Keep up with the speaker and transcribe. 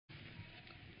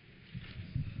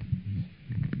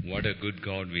What a good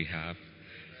God we have.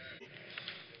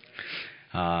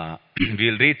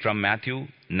 We'll read from Matthew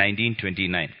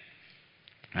 19:29.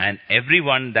 And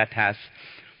everyone that has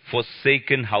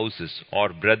forsaken houses, or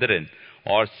brethren,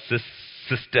 or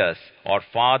sisters, or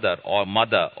father, or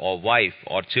mother, or wife,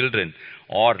 or children,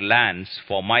 or lands,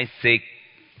 for my sake,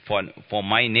 for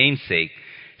my name's sake,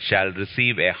 shall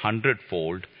receive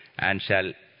 100-fold, and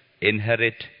shall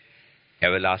inherit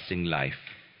everlasting life.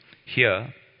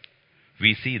 Here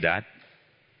we see that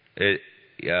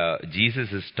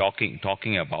Jesus is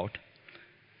talking about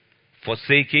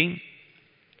forsaking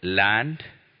land,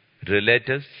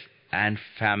 relatives, and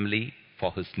family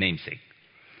for his name's sake.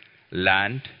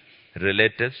 Land,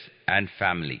 relatives, and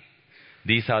family.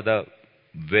 These are the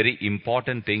very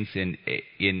important things in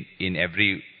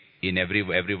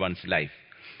everyone's life.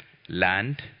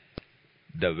 Land,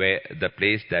 the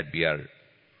place that we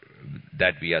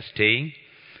are staying,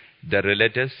 the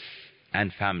relatives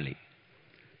and family.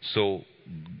 So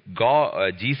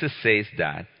Jesus says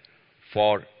that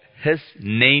for his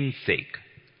name's sake,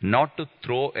 not to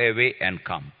throw away and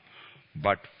come,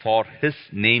 but for his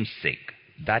name's sake.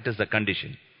 That is the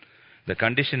condition. The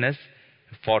condition is,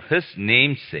 for his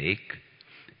name's sake,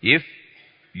 if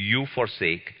you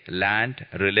forsake land,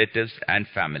 relatives, and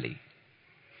family,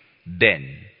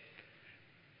 then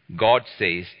God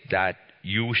says that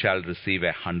you shall receive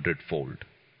 100-fold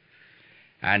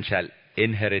and shall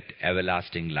inherit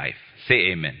everlasting life.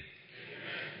 Say amen.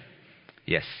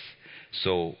 Yes.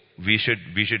 So we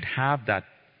should have that.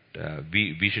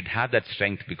 We should have that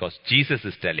strength, because Jesus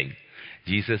is telling.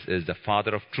 Jesus is the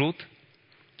Father of truth,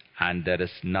 and there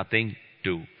is nothing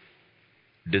to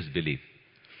disbelieve.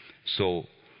 So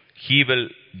he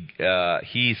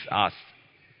is asked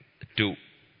to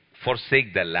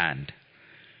forsake the land.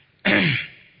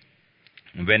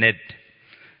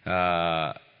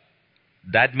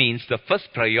 That means the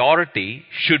first priority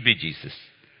should be Jesus,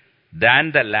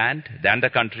 than the land, than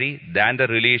the country, than the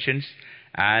relations,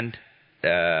 and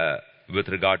with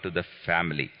regard to the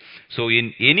family. So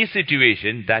in any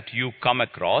situation that you come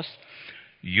across,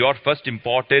 your first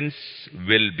importance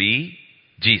will be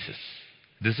Jesus.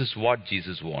 This is what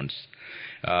Jesus wants.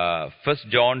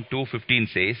 1 John 2:15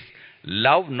 says,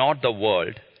 "Love not the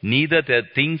world, neither the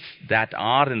things that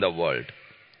are in the world."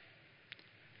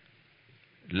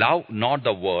 Love not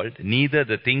the world, neither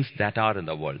the things that are in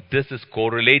the world. This is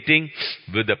correlating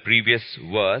with the previous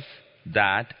verse,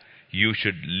 that you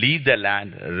should leave the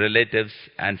land, relatives,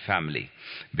 and family.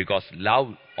 Because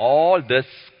love all this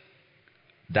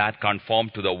that conform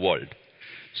to the world.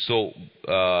 So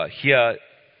here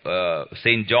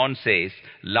St. John says,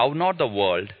 "Love not the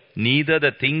world, neither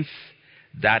the things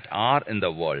that are in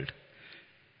the world.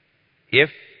 If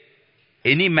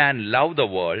any man love the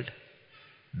world,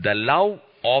 the love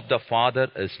of the Father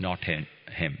is not in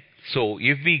him." So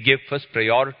if we give first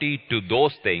priority to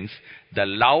those things, the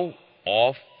love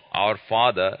of our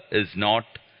Father is not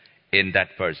in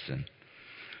that person.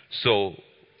 So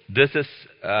this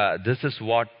is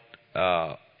what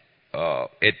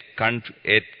it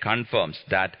confirms,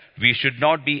 that we should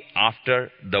not be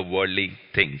after the worldly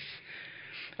things.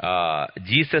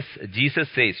 Jesus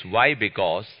says, why?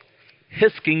 Because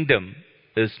his kingdom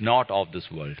is not of this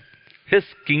world. His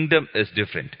kingdom is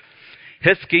different.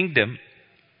 His kingdom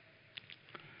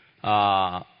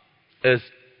is,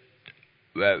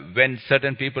 when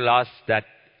certain people ask that,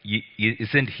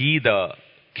 isn't he the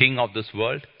king of this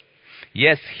world?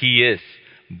 Yes, he is.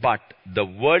 But the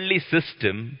worldly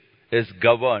system is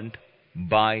governed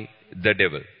by the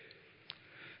devil.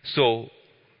 So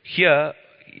here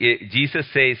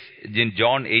Jesus says in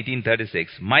John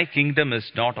 18:36, "My kingdom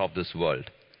is not of this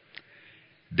world."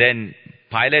 Then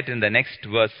Pilate in the next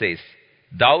verse says,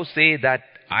 "Thou say that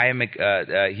I am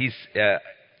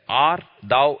art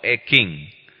thou a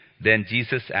king?" Then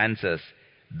Jesus answers,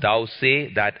 "Thou say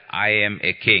that I am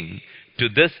a king. To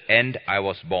this end I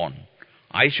was born.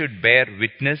 I should bear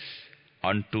witness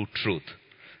unto truth."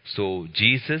 So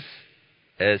Jesus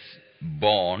is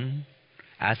born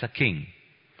as a king.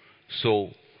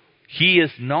 So he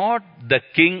is not the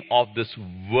king of this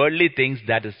worldly things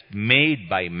that is made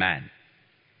by man.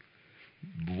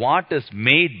 What is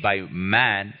made by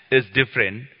man is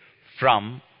different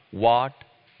from what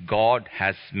God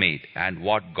has made and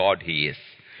what God he is.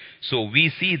 So we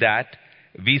see that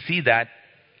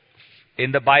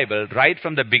in the Bible, right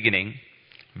from the beginning,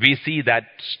 we see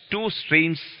that two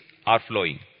streams are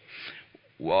flowing.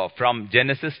 From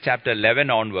Genesis chapter 11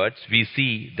 onwards, we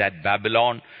see that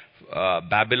Babylon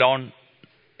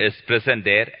is present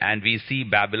there, and we see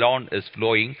Babylon is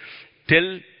flowing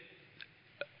till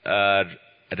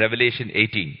Revelation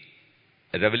 18.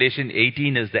 Revelation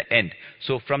 18 is the end.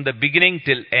 So from the beginning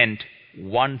till end,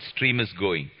 one stream is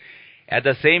going. At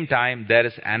the same time, there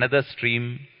is another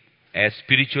stream, a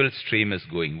spiritual stream is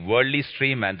going. Worldly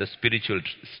stream and the spiritual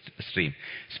stream.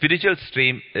 Spiritual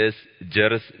stream is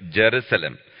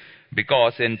Jerusalem.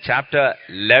 Because in chapter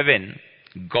 11,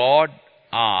 God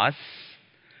asks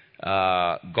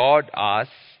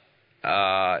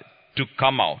to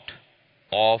come out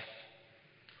of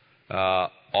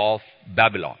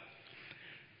Babylon.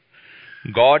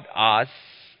 God asks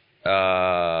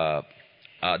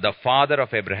the father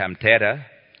of Abraham, Terah,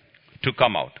 to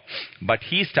come out. But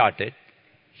he settled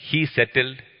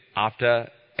after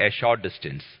a short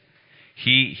distance.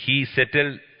 He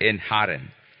settled in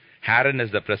Haran. Haran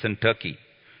is the present Turkey.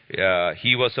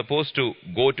 He was supposed to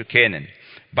go to Canaan.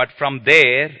 But from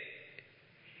there,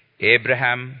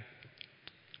 Abraham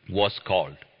was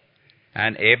called.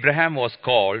 And Abraham was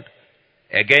called,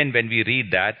 again when we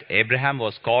read that, Abraham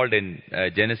was called in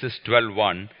Genesis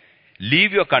 12:1,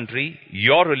 leave your country,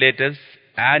 your relatives,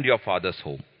 and your father's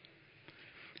home,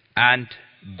 and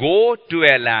go to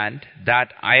a land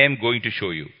that I am going to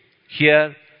show you.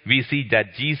 Here we see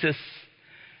that Jesus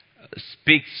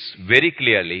speaks very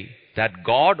clearly that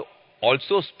God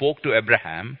also spoke to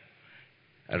Abraham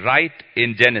right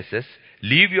in Genesis,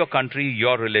 leave your country,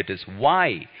 your relatives.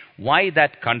 Why? Why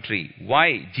that country?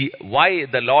 Why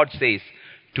the Lord says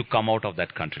to come out of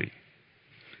that country?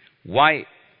 Why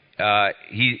the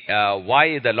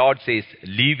Lord says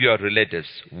leave your relatives?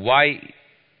 Why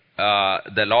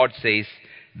the Lord says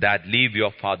that leave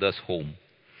your father's home?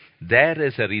 There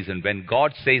is a reason. When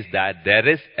God says that, there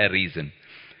is a reason.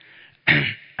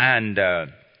 And the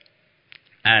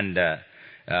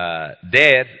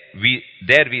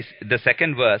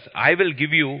second verse, I will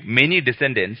give you many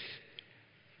descendants,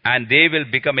 and they will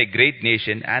become a great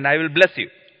nation, and I will bless you.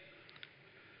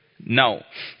 Now,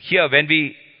 here when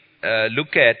we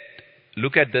look at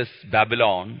this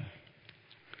Babylon,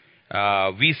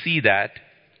 we see that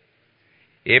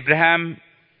Abraham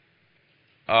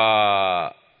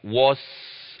was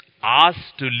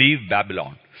asked to leave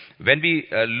Babylon. When we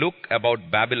look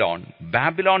about Babylon,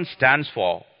 Babylon stands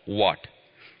for what?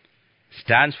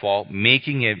 Stands for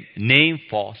making a name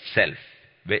for self.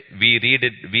 We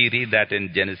read that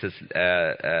in Genesis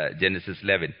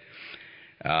 11.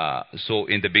 So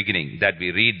in the beginning, that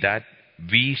we read that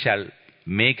we shall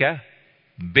make a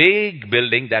big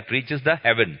building that reaches the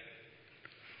heaven,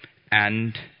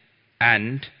 and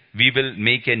we will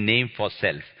make a name for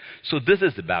self. So this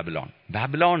is Babylon.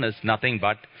 Babylon is nothing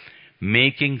but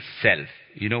making self.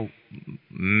 You know,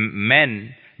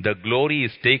 men, the glory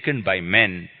is taken by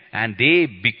men, and they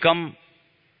become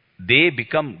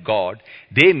God.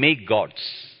 They make gods.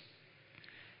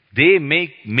 They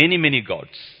make many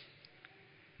gods.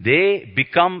 They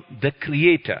become the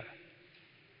creator.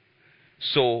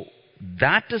 So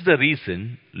that is the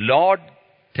reason Lord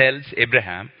tells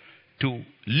Abraham to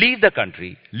leave the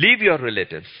country, leave your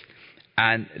relatives,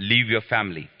 and leave your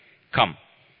family. Come.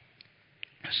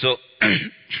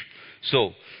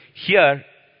 So here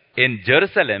in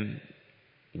Jerusalem,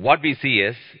 what we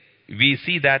see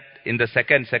that in the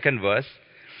second verse,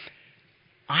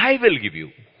 I will give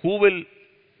you. Who will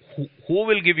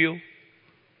give you?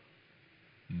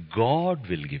 God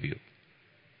will give you.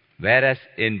 Whereas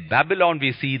in Babylon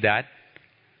we see that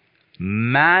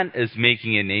man is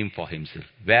making a name for himself.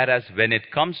 Whereas when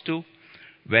it comes to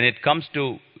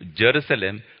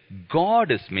Jerusalem,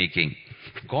 God is making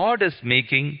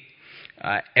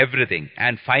everything.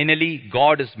 And finally,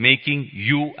 God is making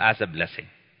you as a blessing.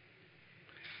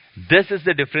 This is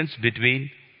the difference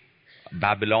between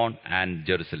Babylon and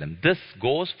Jerusalem. This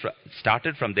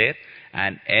started from there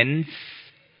and ends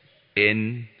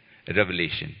in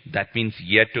Revelation. That means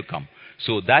yet to come.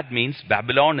 So that means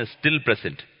Babylon is still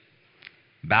present.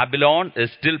 Babylon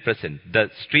is still present.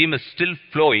 The stream is still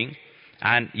flowing,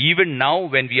 and even now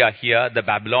when we are here, the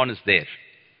Babylon is there.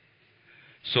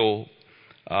 So,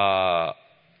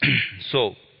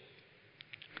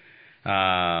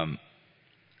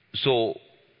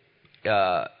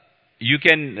 you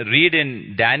can read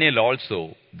in Daniel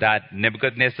also that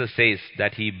Nebuchadnezzar says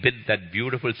that he built that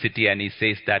beautiful city, and he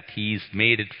says that he's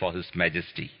made it for his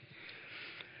majesty.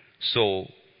 So,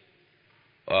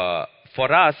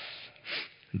 for us,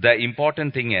 the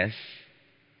important thing is,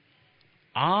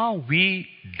 are we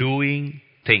doing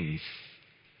things,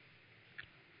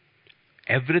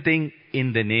 everything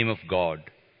in the name of God,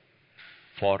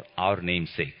 for our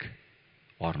name's sake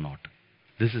or not?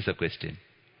 This is a question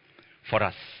for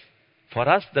us. For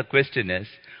us, the question is,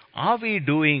 are we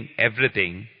doing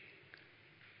everything?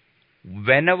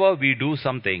 Whenever we do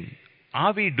something,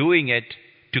 are we doing it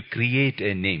to create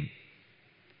a name?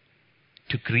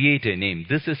 to create a name.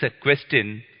 This is a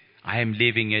question I am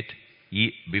leaving it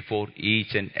before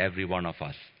each and every one of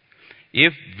us.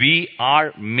 If we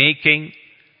are making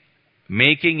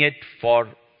it for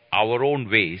our own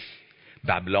ways,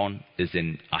 Babylon is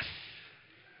in us.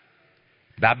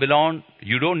 Babylon,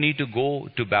 you don't need to go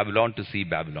to Babylon to see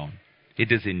Babylon.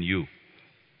 It is in you.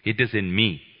 It is in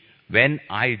me. When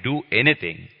I do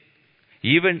anything,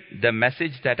 even the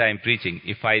message that I am preaching,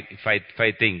 if I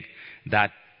think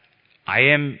that I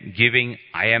am giving,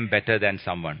 I am better than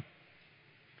someone,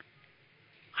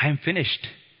 I am finished.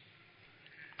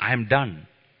 I am done.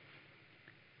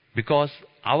 Because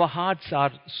our hearts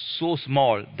are so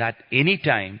small that any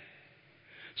time,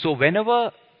 so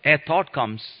whenever a thought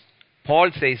comes,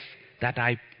 Paul says that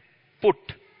I put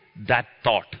that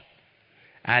thought,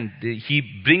 and he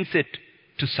brings it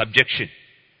to subjection.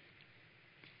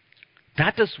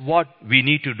 That is what we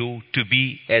need to do to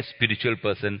be a spiritual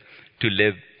person, to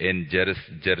live in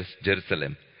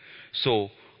Jerusalem. So,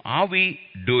 are we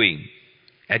doing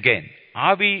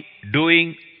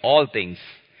all things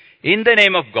in the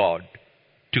name of God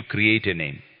to create a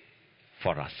name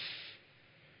for us?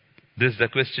 This is the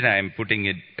question I am putting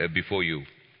it before you.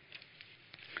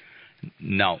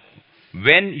 Now,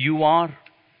 when you are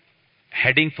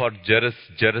heading for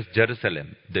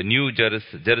Jerusalem, the new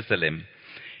Jerusalem,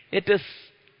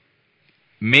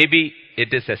 maybe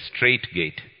it is a straight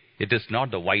gate. It is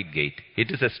not the wide gate. It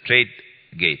is a straight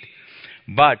gate.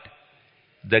 But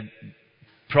the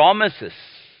promises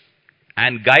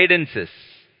and guidances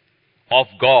of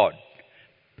God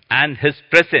and His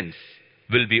presence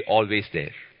will be always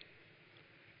there.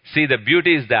 See, the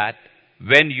beauty is that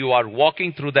when you are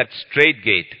walking through that straight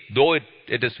gate, though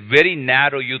it is very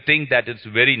narrow, you think that it's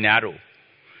very narrow.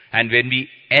 And when we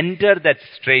enter that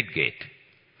straight gate,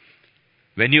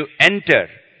 when you enter,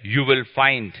 you will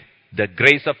find the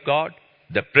grace of God,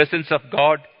 the presence of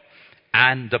God,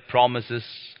 and the promises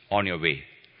on your way.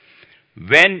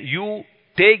 When you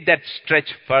take that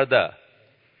stretch further,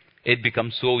 it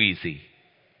becomes so easy.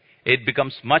 It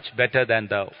becomes much better than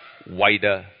the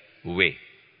wider way.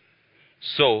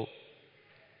 So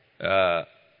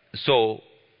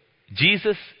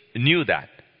Jesus knew that.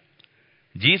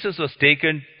 Jesus was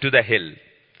taken to the hill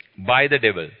by the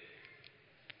devil.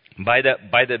 By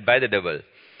the devil.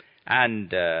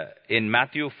 And in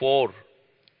Matthew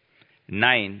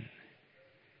 4:9,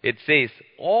 it says,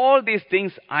 all these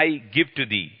things I give to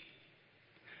thee.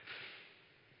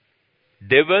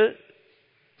 Devil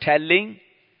telling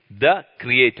the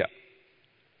Creator.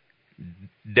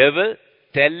 Devil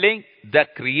telling the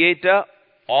Creator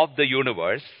of the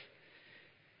universe,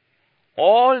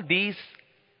 all these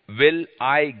will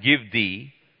I give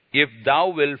thee if thou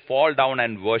wilt fall down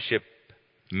and worship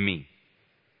me.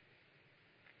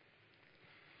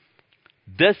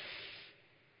 This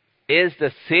is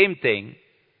the same thing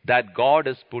that God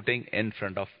is putting in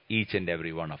front of each and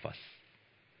every one of us.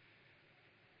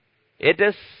 It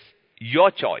is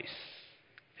your choice.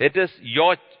 It is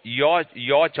your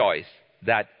choice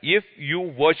that if you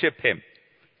worship Him,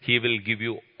 He will give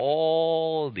you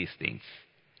all these things.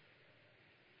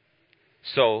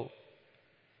 So,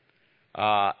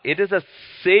 it is the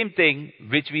same thing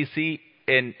which we see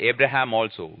in Abraham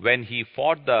also. When he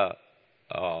fought the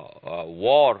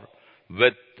war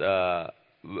with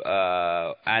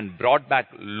and brought back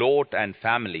Lot and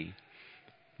family,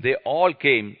 they all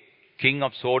came. King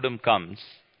of Sodom comes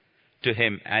to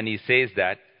him and he says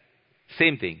that,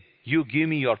 same thing, you give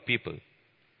me your people.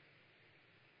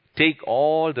 Take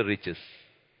all the riches.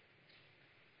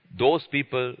 Those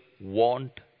people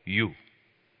want you.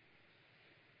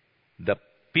 The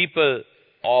people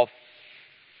of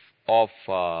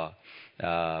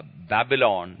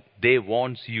Babylon, they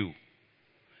want you.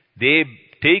 They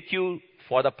take you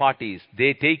for the parties.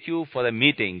 They take you for the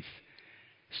meetings.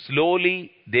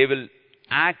 Slowly, they will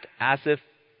act as if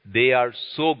they are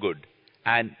so good.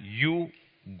 And you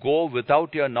go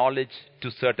without your knowledge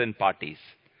to certain parties.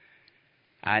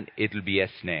 And it will be a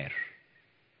snare.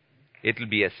 It will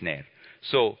be a snare.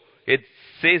 So, it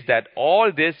says that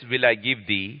all this will I give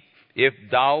thee if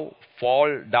thou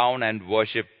fall down and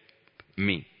worship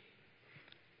me.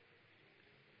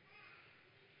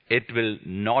 It will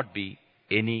not be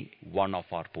any one of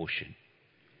our portion.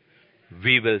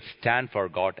 We will stand for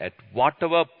God at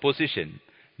whatever position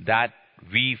that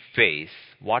we face,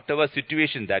 whatever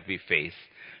situation that we face,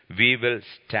 we will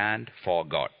stand for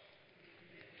God.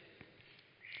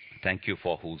 Thank you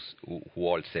for who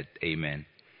all said amen.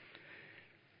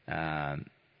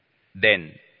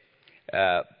 Then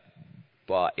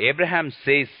Abraham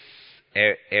says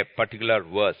a particular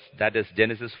verse, that is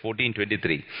Genesis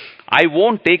 14:23. I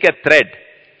won't take a thread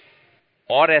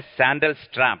or a sandal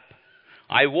strap.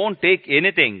 I won't take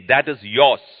anything that is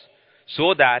yours,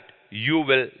 so that you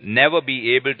will never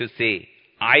be able to say,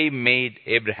 I made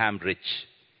Abraham rich.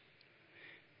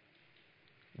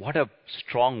 What a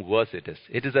strong verse it is.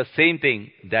 It is the same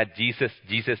thing that Jesus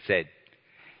said.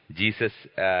 Jesus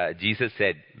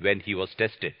said when he was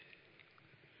tested.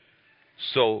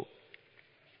 So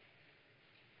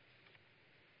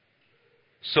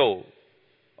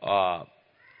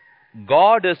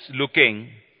God is looking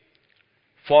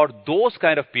for those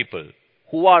kind of people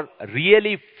who are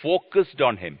really focused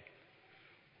on Him.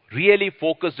 Really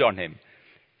focused on Him.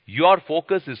 Your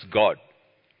focus is God.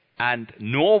 And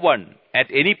no one at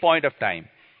any point of time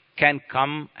can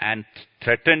come and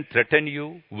threaten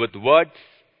you with words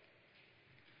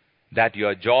that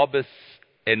your job is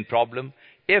in problem.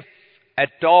 If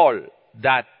at all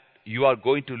that you are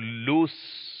going to lose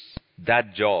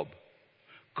that job,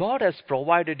 God has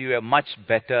provided you a much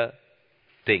better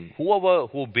thing. Whoever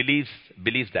who believes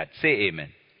that, say amen.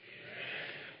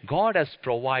 God has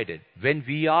provided. When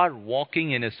we are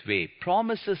walking in His way,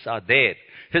 promises are there.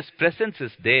 His presence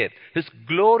is there. His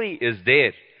glory is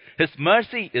there. His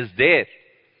mercy is there.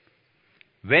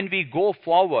 When we go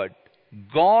forward,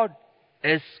 God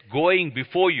is going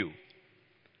before you.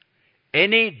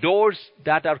 Any doors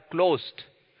that are closed,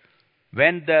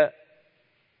 when the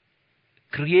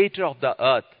Creator of the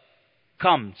earth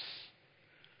comes,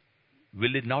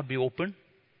 will it not be open?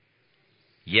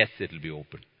 Yes, it will be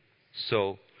open.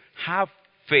 So, have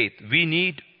faith. We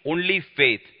need only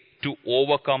faith to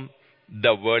overcome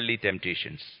the worldly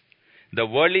temptations. The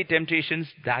worldly temptations,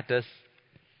 that is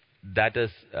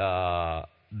the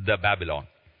Babylon.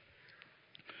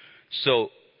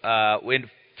 So, when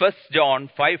 1 John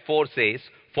 5:4 says,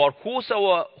 for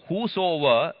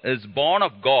whosoever is born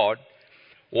of God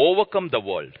overcome the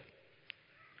world.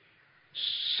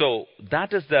 So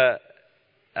that is the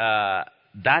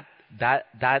that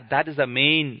is the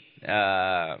main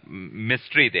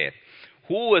mystery there.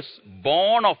 Who is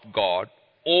born of God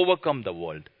overcome the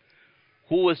world.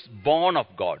 Who is born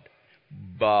of God?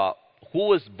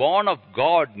 Who is born of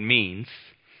God means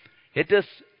it is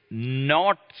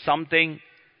not something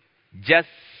just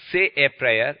say a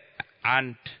prayer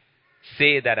and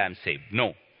say that I'm saved.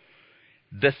 No.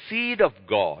 The seed of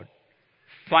God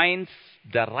finds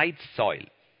the right soil.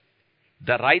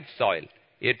 The right soil.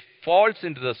 It falls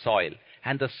into the soil,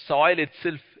 and the soil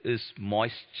itself is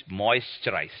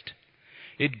moisturized.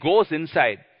 It goes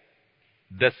inside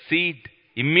the seed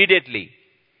immediately.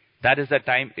 That is the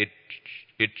time it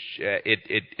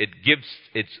gives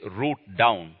its root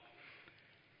down,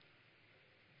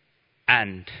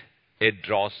 and it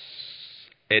draws.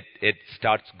 It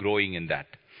starts growing in that.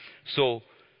 So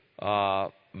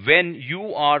when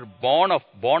you are born of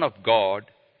God,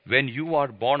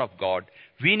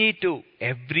 we need to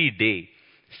every day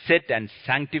sit and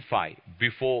sanctify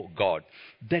before God.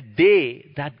 The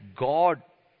day that God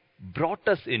brought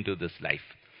us into this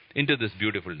life, into this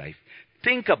beautiful life.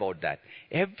 Think about that.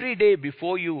 Every day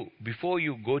before you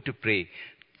go to pray,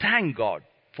 thank God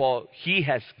for He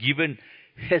has given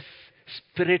His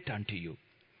Spirit unto you.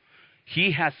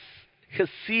 His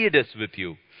seed is with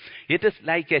you. It is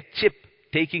like a chip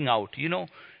taking out. You know,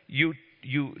 you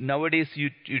nowadays you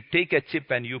take a chip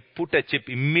and you put a chip,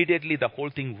 immediately the whole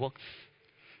thing works.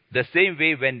 The same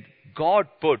way when God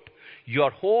put your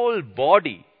whole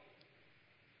body,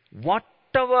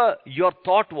 whatever your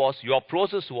thought was, your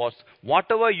process was,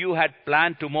 whatever you had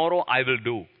planned tomorrow I will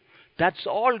do, that's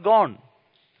all gone.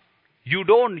 You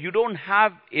don't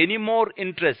have any more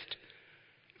interest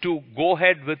to go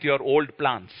ahead with your old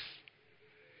plans.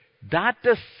 That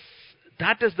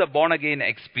is the born again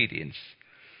experience.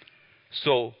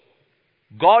 So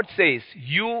God says,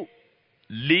 you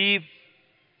leave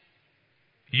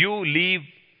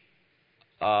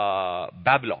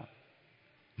Babylon.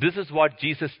 This is what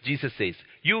Jesus says.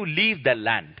 You leave the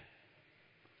land.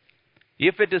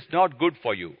 If it is not good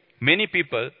for you, many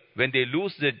people, when they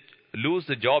lose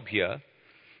the job here,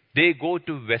 they go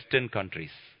to Western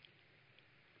countries.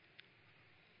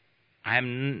 I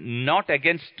am not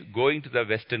against going to the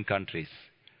Western countries.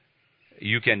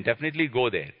 You can definitely go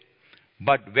there.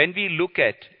 But when we look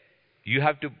at, you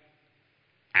have to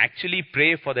actually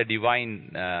pray for the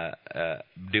divine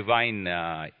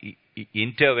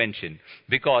intervention,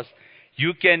 because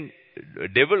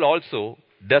devil also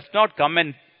does not come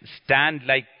and stand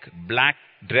like black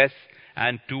dress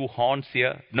and two horns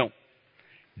here. No.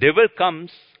 Devil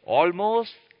comes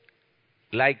almost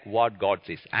like what God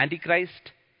says.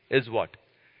 Antichrist is what?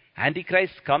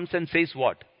 Antichrist comes and says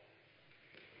what?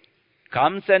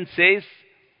 Comes and says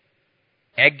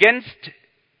against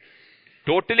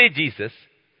totally Jesus,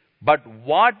 But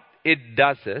what it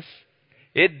does is,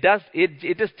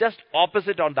 it is just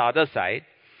opposite on the other side.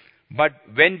 But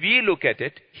when we look at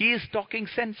it, he is talking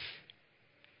sense.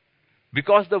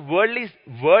 Because the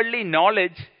worldly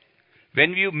knowledge,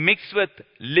 when you mix with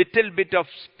little bit of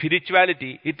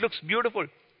spirituality, it looks beautiful.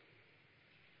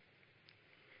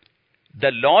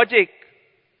 The logic,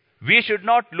 we should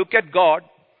not look at God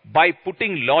by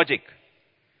putting logic.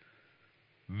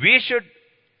 We should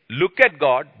look at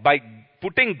God by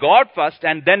putting God first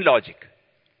and then logic.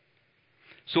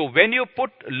 So when you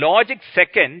put logic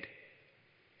second,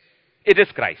 it is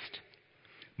Christ.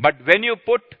 But when you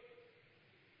put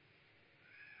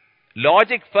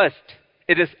logic first,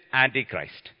 it is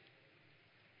Antichrist.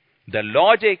 The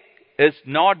logic is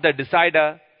not the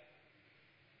decider,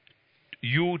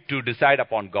 you to decide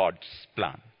upon God's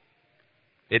plan.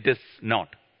 It is not.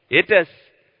 It is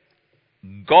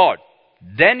God.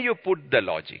 Then you put the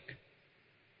logic.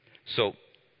 So,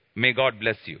 may God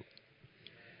bless you.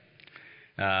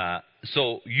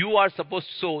 So you are supposed,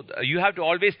 you have to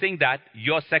always think that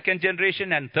your second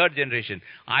generation and third generation.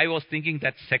 I was thinking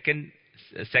that second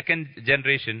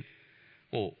generation,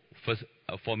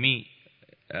 for me,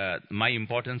 my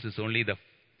importance is only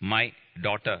my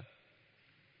daughter,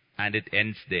 and it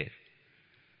ends there.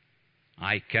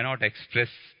 I cannot express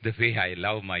the way I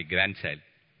love my grandchild.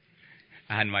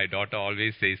 And my daughter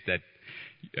always says that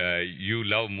you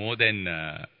love more than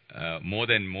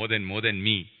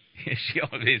me. She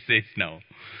always says now.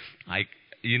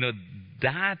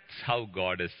 That's how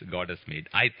God has made.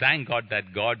 I thank God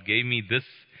that God gave me this.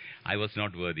 I was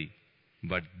not worthy,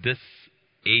 but this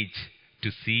age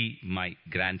to see my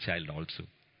grandchild also.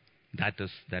 That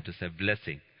is a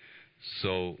blessing.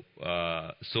 So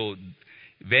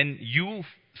when you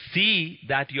see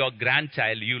that your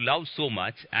grandchild you love so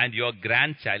much, and your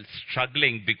grandchild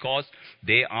struggling because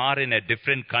they are in a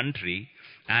different country,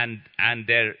 and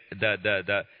their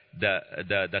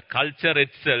the culture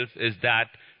itself is that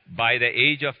by the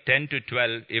age of 10 to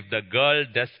 12, if the girl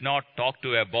does not talk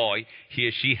to a boy,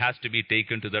 she has to be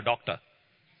taken to the doctor.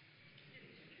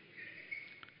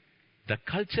 The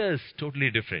culture is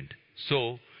totally different.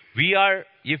 So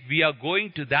if we are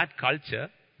going to that culture,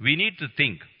 we need to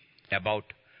think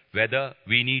about whether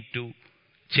we need to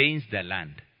change the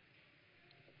land.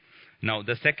 Now,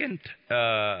 the second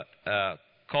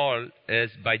call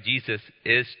is by Jesus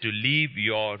is to leave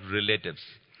your relatives.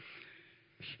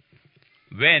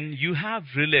 When you have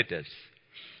relatives,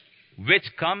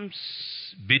 which comes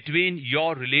between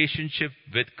your relationship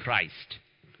with Christ.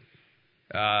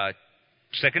 2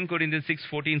 Corinthians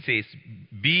 6:14 says,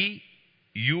 "Be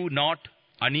you not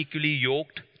unequally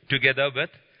yoked together with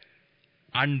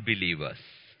unbelievers.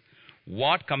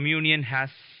 What communion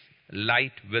has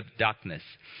light with darkness?"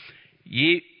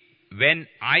 When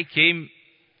I came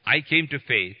to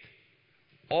faith,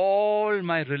 all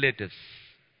my relatives,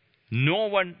 no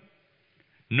one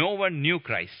knew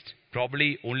Christ.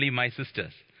 Probably only my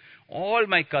sisters. All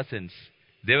my cousins,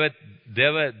 they were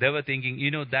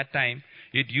thinking, that time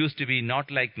it used to be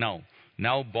not like now.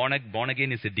 Now born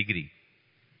again is a degree.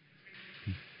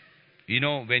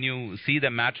 When you see the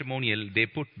matrimonial, they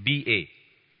put BA.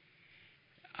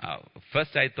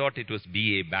 First I thought it was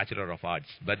BA, Bachelor of Arts.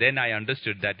 But then I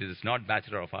understood that it is not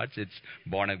Bachelor of Arts, it's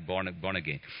born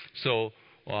again. So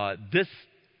this,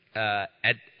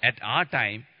 at our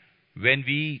time, when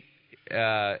we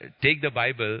take the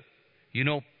Bible,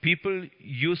 people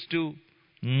used to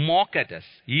mock at us,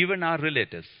 even our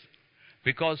relatives.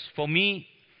 Because for me,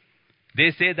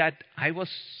 they say that I was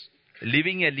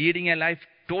leading a life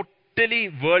totally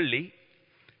worldly,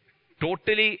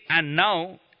 and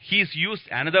now he's used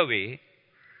another way,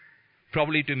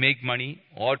 probably to make money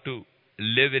or to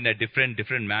live in a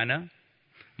different manner.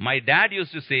 My dad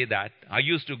used to say that I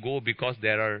used to go because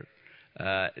there are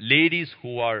ladies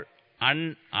who are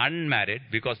unmarried,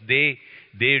 because they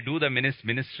do the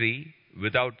ministry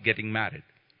without getting married.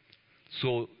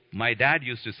 So my dad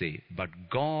used to say, but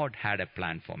God had a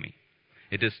plan for me.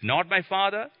 It is not my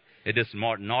father, it is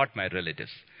not my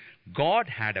relatives. God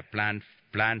had a plan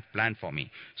for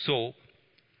me. So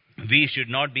we should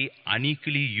not be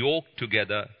unequally yoked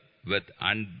together with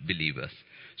unbelievers.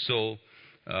 So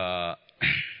for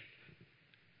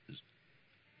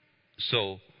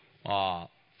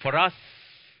us,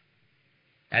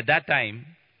 at that time,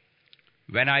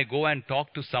 when I go and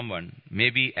talk to someone,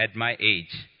 maybe at my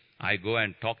age, I go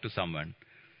and talk to someone,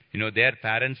 their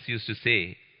parents used to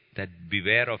say that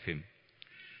beware of him.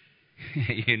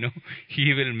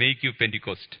 He will make you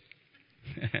Pentecost.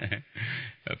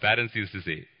 Parents used to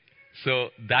say.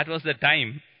 So that was the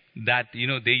time that,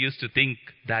 they used to think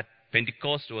that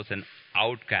Pentecost was an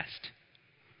outcast.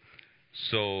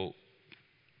 So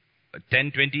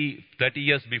 10, 20, 30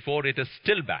 years before, it is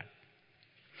still bad.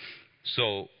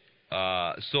 So,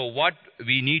 so what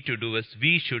we need to do is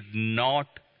we should not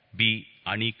be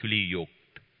unequally yoked,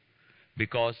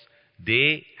 because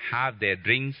they have their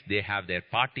drinks, they have their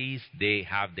parties, they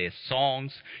have their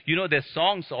songs. You know, their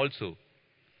songs also,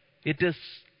 it is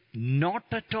not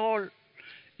at all,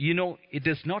 you know, it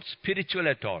is not spiritual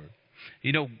at all.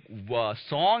 You know,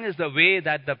 song is the way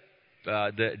that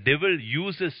the devil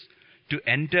uses to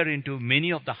enter into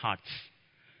many of the hearts.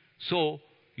 So,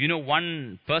 you know,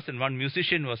 one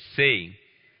musician was saying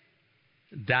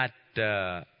that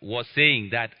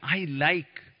I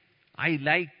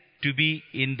like to be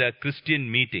in the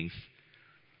Christian meetings,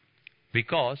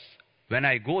 because when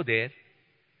I go there,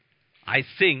 I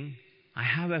sing, I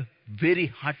have a very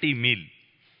hearty meal.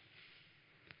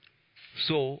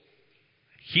 So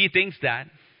he thinks that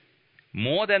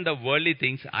more than the worldly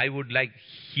things, I would like,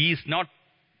 he is not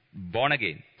born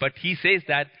again, but he says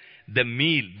that the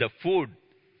meal, the food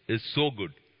is so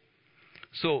good.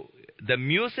 So the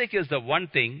music is the one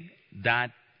thing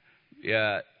that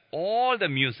all the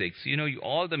musics, you know,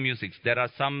 all the musics, there are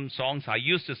some songs I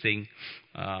used to sing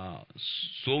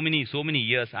so many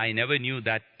years. I never knew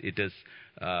that it is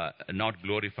not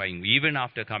glorifying, even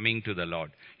after coming to the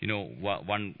Lord. You know,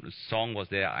 one song was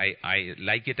there, I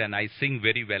like it and I sing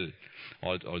very well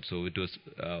also. It was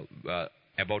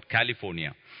about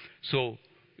California. So,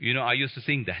 you know, I used to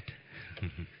sing that.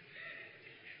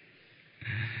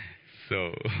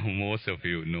 So, most of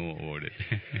you know about it.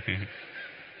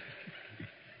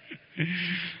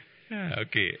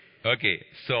 Okay.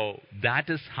 So, that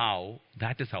is how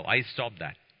I stopped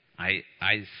that. I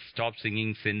stopped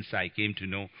singing since I came to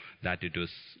know that it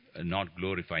was not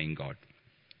glorifying God.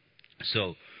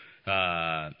 So,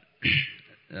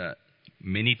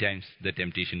 many times the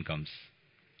temptation comes.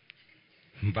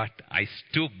 But I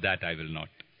stoop that I will not.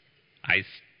 I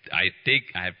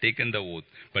have taken the oath,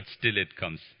 but still it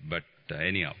comes. But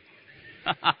anyhow.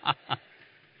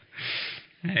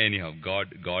 Anyhow,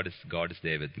 God is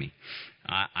there with me.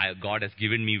 God has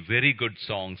given me very good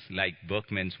songs like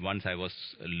Berkman's. Once I was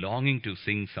longing to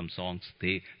sing some songs.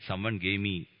 Someone gave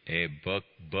me a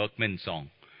Berkman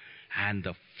song. And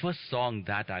the first song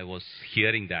that I was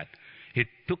hearing, that it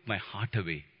took my heart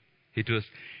away. It was,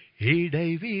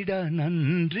 இடைவிட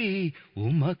நன்றி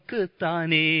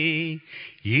உமக்குத்தானே,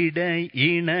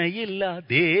 இணையில்லா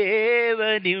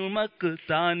தேவனி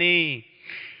உமக்குத்தானே,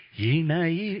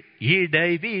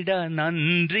 இடைவிட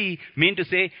நன்றி, mean to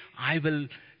say, I will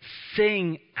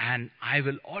sing and I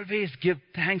will always give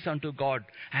thanks unto God,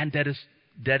 and there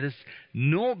is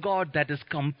no God that is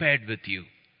compared with you.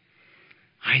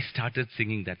 I started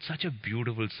singing that, such a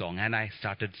beautiful song, and I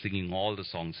started singing all the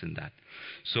songs in that.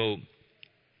 So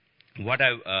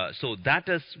so that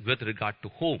is with regard to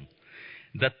home.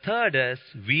 The third is,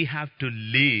 we have to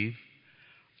leave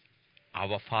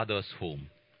our father's home.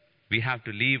 We have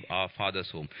to leave our father's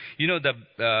home. You know, the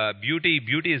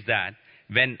beauty is that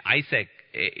when Isaac,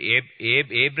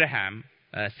 Abraham,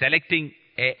 selecting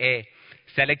a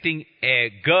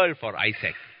girl for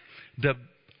Isaac,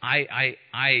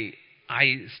 I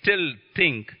still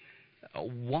think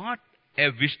what a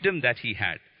wisdom that he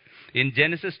had. In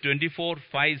Genesis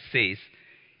 24:5 says,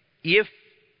 if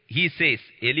he says,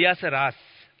 Eliezer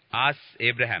asks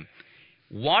Abraham,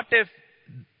 what if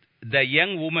the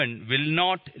young woman will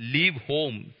not leave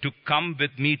home to come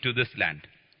with me to this land?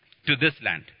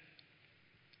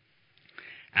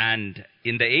 And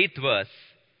in the 8th verse,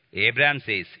 Abraham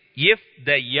says, if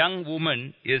the young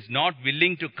woman is not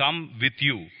willing to come with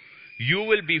you, you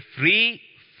will be free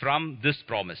from this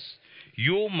promise.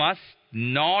 You must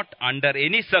not under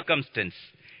any circumstance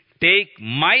take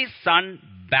my son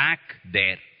back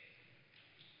there.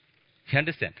 You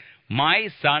understand? My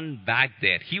son back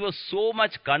there. He was so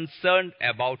much concerned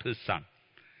about his son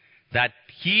that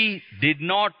he did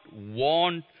not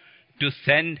want to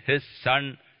send his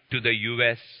son to the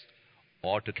US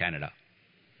or to Canada.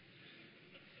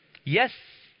 Yes,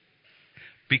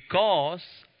 because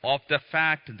of the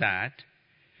fact that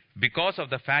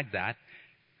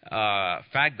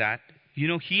you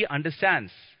know, he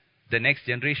understands the next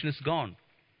generation is gone.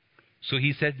 So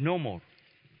he said no more.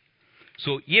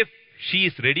 So if she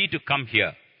is ready to come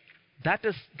here, that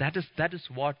is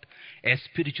what a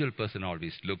spiritual person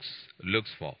always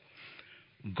looks for.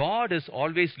 God is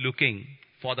always looking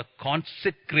for the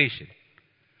consecration.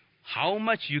 How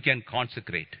much you can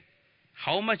consecrate.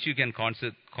 How much you can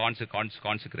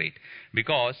consecrate.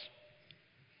 Because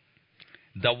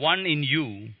the one in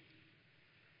you,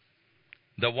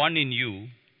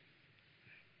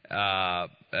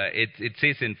 it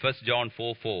says in 1 John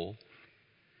 4:4,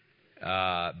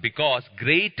 because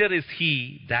greater is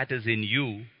he that is in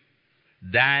you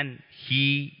than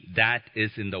he that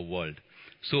is in the world.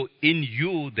 So in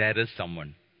you there is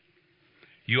someone.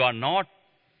 You are not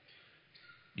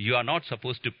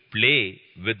supposed to play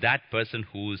with that person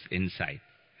who is inside.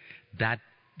 That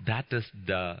is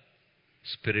the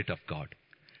Spirit of God.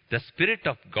 The Spirit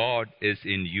of God is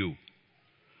in you.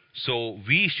 So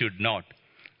we should not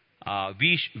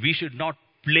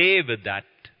play with that.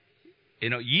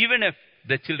 Even if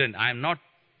the children, I am not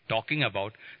talking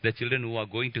about the children who are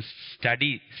going to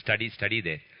study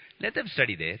there. Let them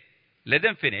study there. Let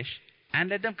them finish and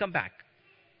let them come back.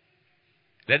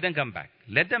 Let them come back.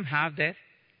 Let them have their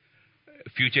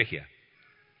future here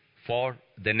for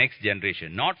the next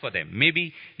generation, not for them.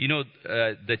 Maybe,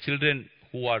 the children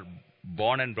who are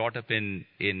born and brought up in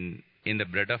the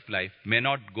bread of life may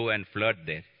not go and flirt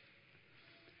there.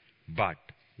 But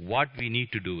what we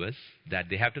need to do is that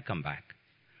they have to come back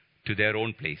to their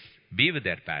own place, be with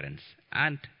their parents.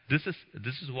 And this is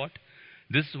what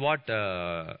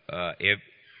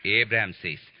Abraham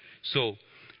says. So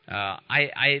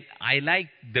I like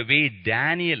the way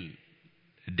Daniel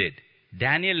did.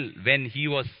 Daniel, when he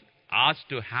was asked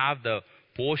to have the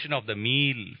portion of the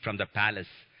meal from the palace,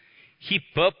 he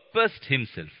purposed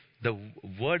himself. The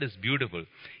word is beautiful.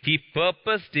 He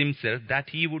purposed himself that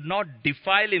he would not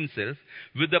defile himself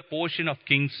with the portion of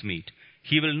king's meat.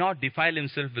 He will not defile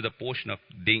himself with a portion of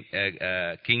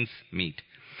king's meat.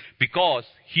 Because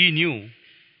he knew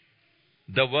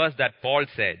the verse that Paul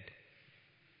said,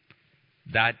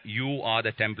 that you are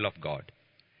the temple of God,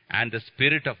 and the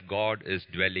Spirit of God is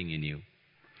dwelling in you.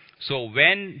 So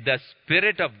when the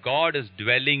Spirit of God is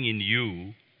dwelling in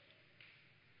you,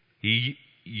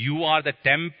 you are the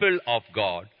temple of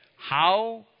God.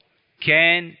 How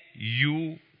can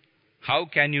you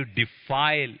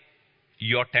defile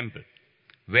your temple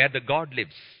where the God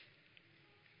lives?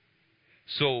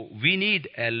 So we need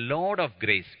a lot of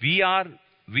grace. We are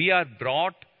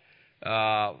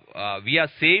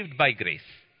saved by grace.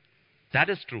 That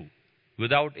is true,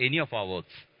 without any of our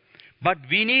works. But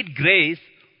we need grace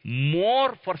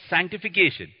more for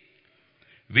sanctification.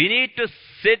 We need to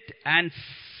sit and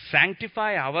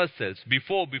sanctify ourselves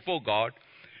before God,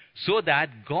 so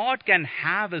that God can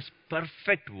have His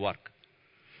perfect work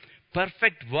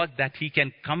that He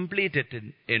can complete it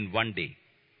in one day.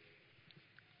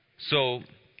 So,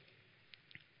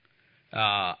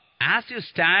 as you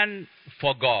stand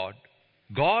for God,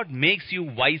 God makes you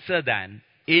wiser than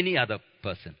any other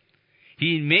person.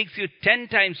 He makes you 10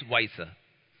 times wiser.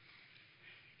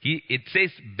 It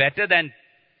says better than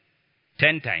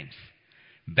 10 times.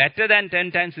 Better than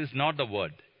 10 times is not the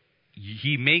word.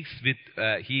 He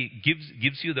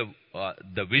gives you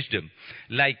the wisdom,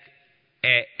 like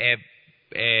an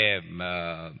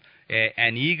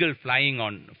eagle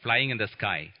flying in the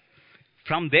sky.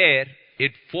 From there,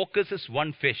 it focuses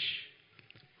one fish.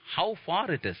 How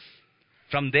far it is.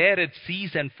 From there, it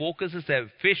sees and focuses a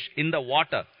fish in the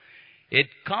water. It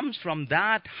comes from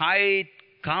that height,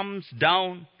 comes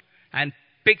down, and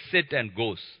picks it and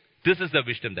goes. This is the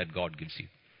wisdom that God gives you.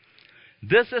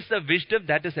 This is the wisdom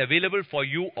that is available for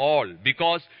you all,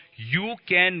 because you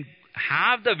can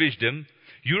have the wisdom.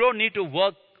 You don't need to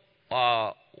work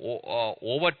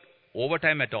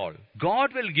overtime at all.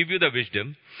 God will give you the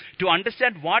wisdom to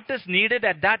understand what is needed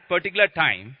at that particular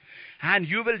time, and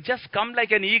you will just come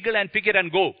like an eagle and pick it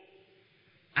and go,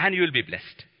 and you will be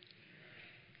blessed.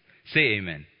 Say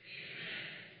amen.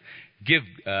 Give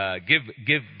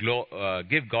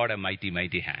God a mighty,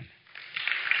 mighty hand.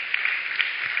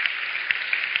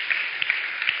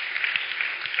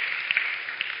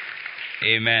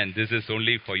 Amen. This is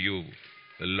only for you.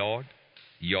 The Lord,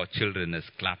 your children is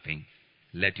clapping.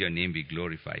 Let your name be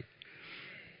glorified.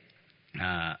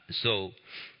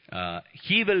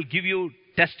 He will give you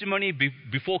testimony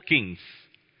before kings.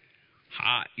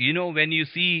 When you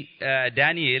see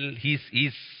Daniel, he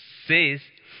says,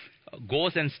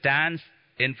 goes and stands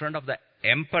in front of the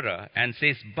emperor and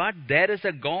says, but there is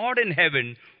a God in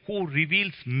heaven who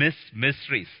reveals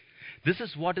mysteries. This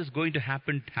is what is going to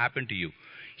happen to you.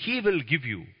 He will give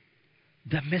you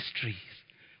the mysteries.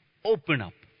 Open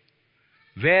up.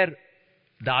 Where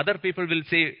the other people will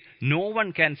say, no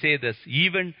one can say this.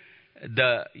 Even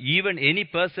any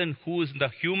person who is in the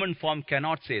human form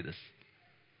cannot say this.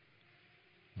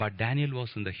 But Daniel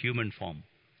was in the human form,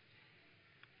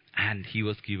 and he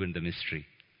was given the mystery.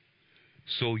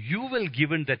 So you will be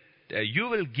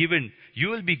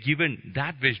given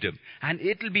that wisdom, and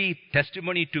it will be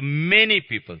testimony to many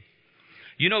people.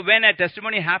 When a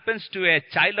testimony happens to a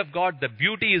child of God, the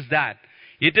beauty is that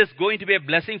it is going to be a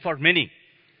blessing for many.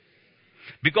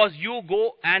 Because you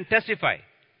go and testify.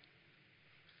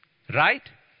 Right?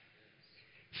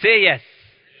 Say yes.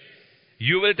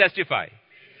 You will testify.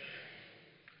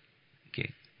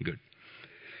 Okay, good.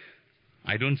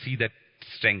 I don't see that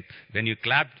strength. When you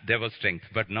clapped, there was strength,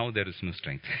 but now there is no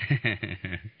strength.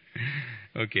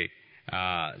 Okay.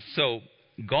 So,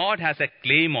 God has a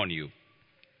claim on you.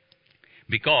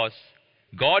 Because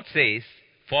God says,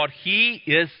 for we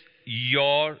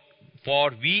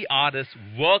are his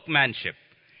workmanship.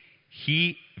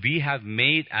 We have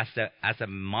made as a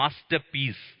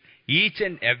masterpiece. Each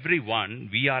and every one,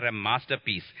 we are a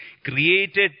masterpiece,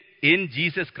 created in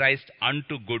Jesus Christ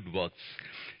unto good works.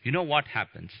 You know what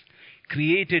happens?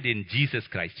 Created in Jesus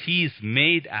Christ. He is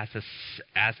made as a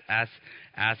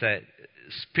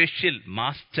special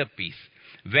masterpiece.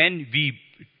 When we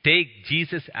take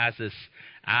Jesus as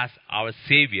our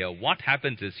Savior, what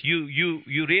happens is, you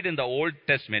read in the Old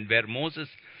Testament where Moses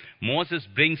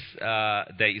brings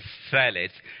the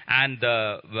Israelites, and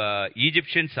the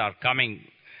Egyptians are coming,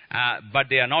 but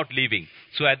they are not leaving.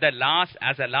 So as a last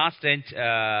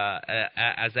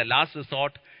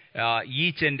resort,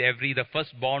 each and every the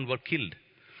firstborn were killed.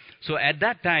 So at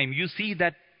that time, you see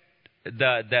that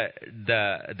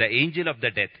the angel of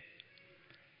the death,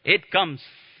 it comes,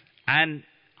 and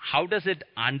how does it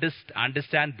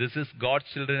understand this is God's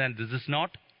children and this is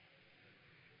not?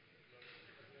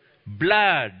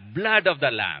 Blood of the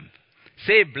Lamb.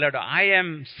 Say blood. I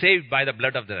am saved by the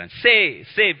blood of the Lamb. Say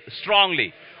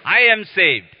strongly. I am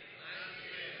saved.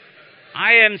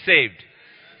 I am saved.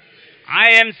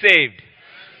 I am saved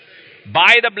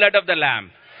by the blood of the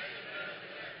Lamb.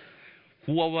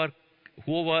 Whoever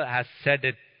has said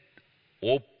it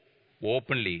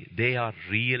openly, they are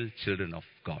real children of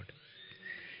God.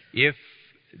 If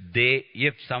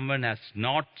someone has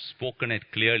not spoken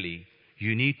it clearly,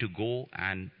 you need to go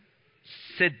and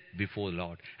sit before the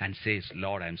Lord and say,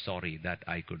 Lord, I'm sorry that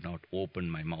I could not open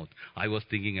my mouth. I was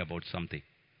thinking about something.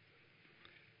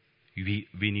 We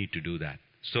need to do that.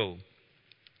 So,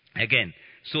 again,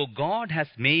 God has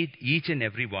made each and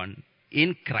every one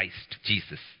in Christ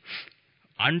Jesus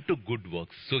unto good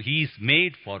works. So he is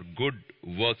made for good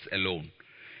works alone.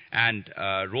 And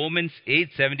Romans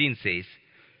 8:17 says,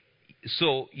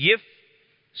 so if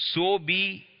so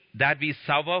be that we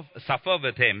suffer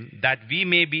with him, that we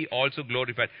may be also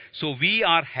glorified. So we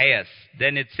are heirs.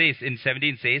 Then it says, in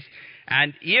 17 says,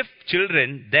 and if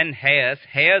children, then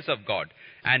heirs of God,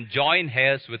 and joint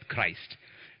heirs with Christ.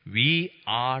 We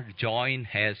are joint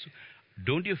heirs.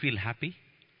 Don't you feel happy?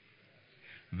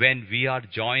 When we are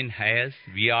joint heirs,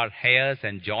 we are heirs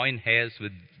and joint heirs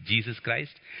with Jesus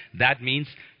Christ. That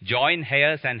means joint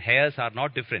heirs and heirs are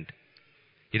not different.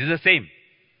 It is the same.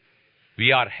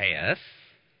 We are heirs,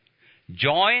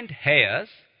 joint heirs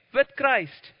with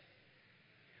Christ.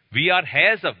 We are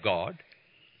heirs of God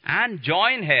and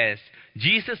joint heirs.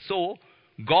 So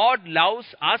God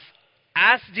loves us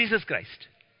as Jesus Christ.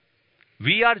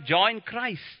 We are joint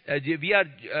Christ. We are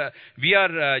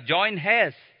joint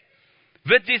heirs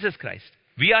with Jesus Christ.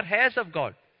 We are heirs of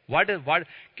God.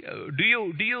 Do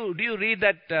you read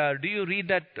that? Do you read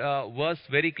that verse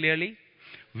very clearly?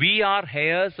 We are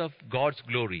heirs of God's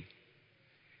glory.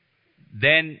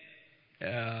 Then,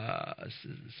 I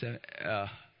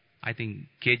think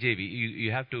KJV.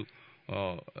 You have to,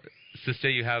 sister.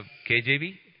 You have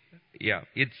KJV. Yeah,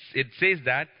 it says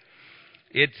that.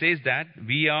 It says that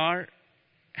we are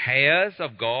heirs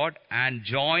of God and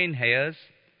joint heirs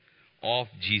of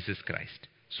Jesus Christ.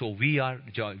 So we are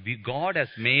God has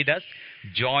made us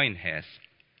joint heirs.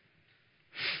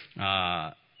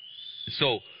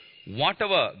 So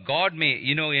whatever God may,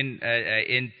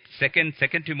 in Second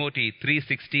Timothy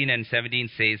 3:16 and 17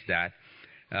 says that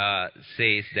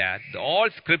all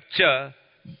Scripture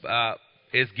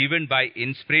is given by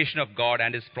inspiration of God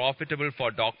and is profitable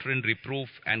for doctrine, reproof,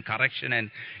 and correction. And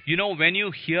when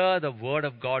you hear the word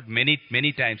of God many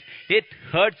times, it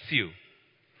hurts you.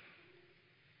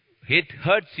 It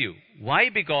hurts you. Why?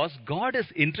 Because God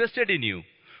is interested in you.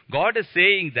 God is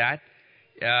saying that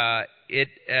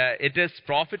it is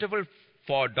profitable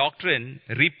for doctrine,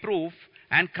 reproof,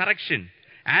 and correction,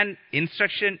 and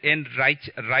instruction in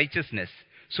righteousness,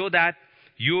 so that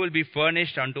you will be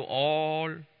furnished unto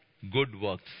all good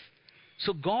works.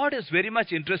 So God is very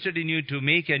much interested in you to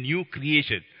make a new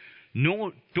creation.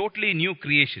 Totally new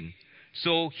creation.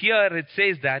 So here it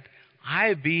says that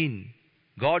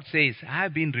God says, I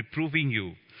have been reproving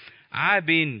you. I have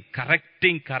been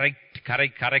correcting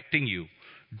you.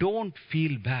 Don't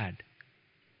feel bad.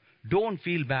 Don't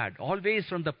feel bad. Always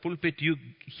from the pulpit you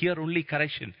hear only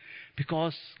correction,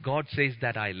 because God says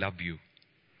that I love you.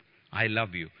 I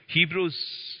love you. Hebrews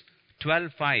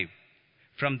 12:5.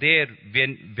 From there,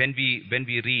 when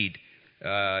we read,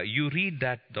 you read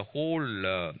that the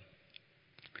whole,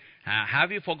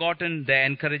 have you forgotten the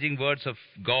encouraging words of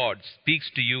God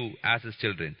speaks to you as his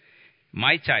children?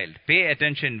 My child, pay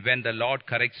attention when the Lord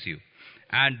corrects you,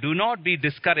 and do not be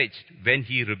discouraged when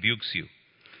he rebukes you.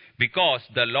 Because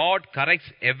the Lord corrects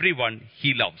everyone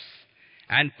he loves,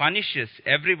 and punishes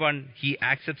everyone he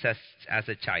accepts as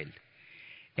a child.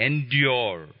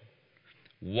 Endure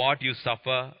what you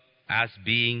suffer as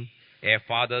being a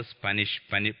father's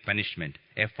punishment.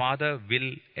 A father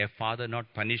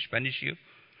not punish you?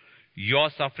 Your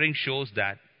suffering shows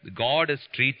that God is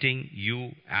treating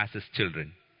you as his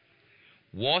children.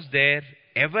 Was there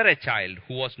ever a child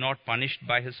who was not punished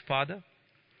by his father?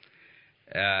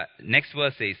 Next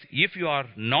verse says, if you are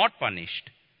not punished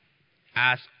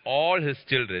as all his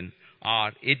children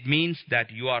are, it means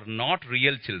that you are not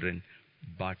real children,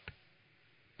 but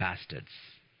bastards.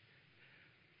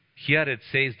 Here it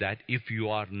says that if you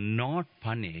are not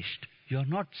punished, you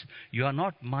are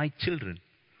not my children.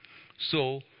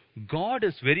 So God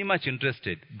is very much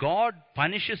interested. God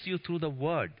punishes you through the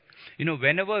word.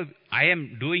 Whenever I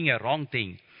am doing a wrong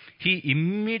thing, he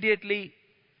immediately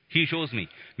shows me.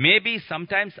 Maybe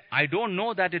sometimes I don't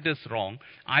know that it is wrong.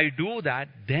 I do that,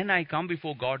 then I come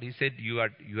before God. He said, you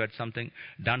had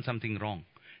done something wrong.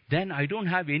 Then I don't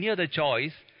have any other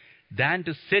choice than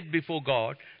to sit before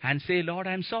God and say, Lord,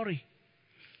 I'm sorry.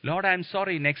 Lord, I'm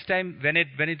sorry. Next time when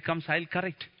it comes, I'll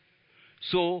correct.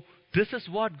 So this is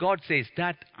what God says,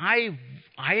 that I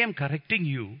am correcting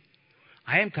you.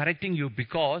 I am correcting you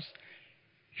because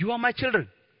you are my children.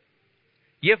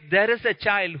 If there is a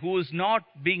child who is not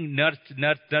being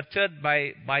nurtured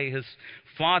by his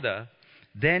father,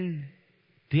 then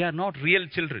they are not real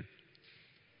children.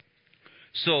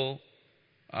 So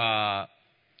what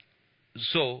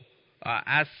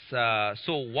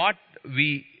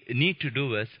we need to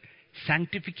do is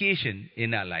sanctification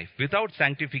in our life. Without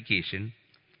sanctification,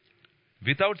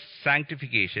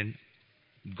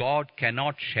 God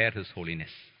cannot share his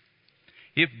holiness.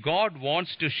 If God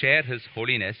wants to share his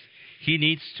holiness, he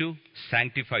needs to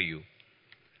sanctify you.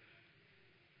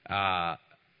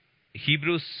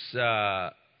 Hebrews,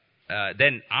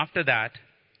 then after that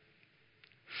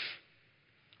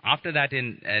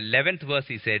in 11th verse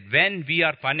he said, when we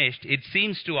are punished, it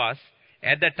seems to us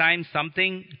at the time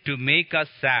something to make us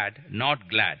sad, not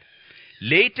glad.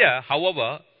 Later,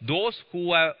 however, those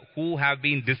who have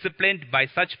been disciplined by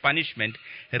such punishment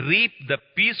reap the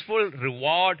peaceful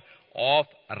reward of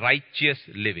righteous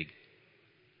living.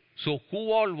 So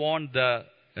who all want the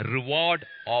reward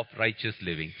of righteous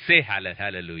living? Say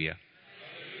hallelujah.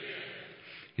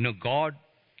 God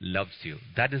loves you.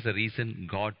 That is the reason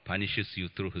God punishes you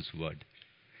through his word.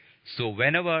 So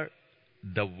whenever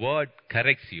the word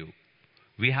corrects you,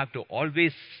 we have to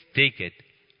always take it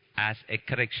as a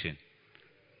correction.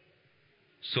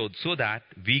 So that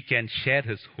we can share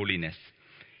his holiness.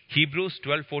 Hebrews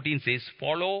 12:14 says,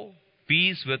 follow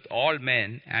peace with all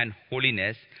men and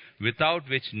holiness, without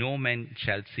which no man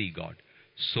shall see God.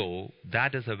 So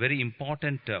that is a very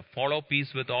important, follow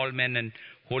peace with all men and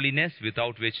holiness,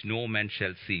 without which no man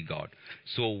shall see God.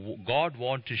 So God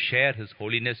wants to share his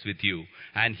holiness with you,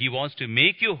 and he wants to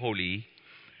make you holy.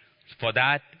 For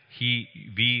that, we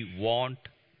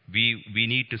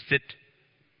need to sit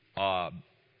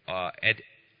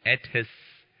at his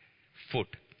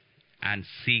foot and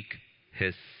seek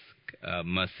his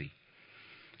mercy.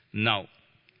 Now,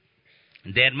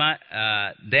 there might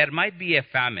be a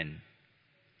famine.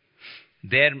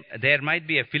 There might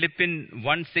be a Philippians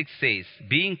 1:6 says,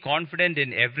 being confident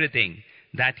in everything,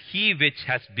 that he which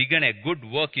has begun a good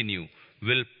work in you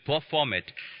will perform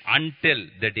it until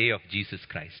the day of Jesus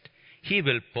Christ. He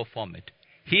will perform it.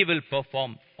 He will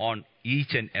perform on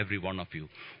each and every one of you.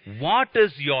 What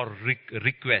is your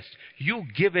request? You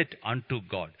give it unto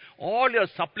God. All your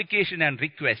supplication and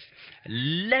requests,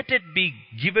 let it be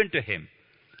given to him.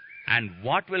 And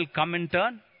what will come in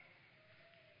turn?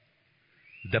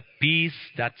 The peace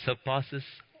that surpasses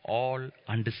all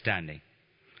understanding.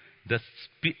 The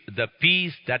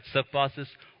peace that surpasses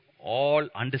all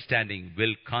understanding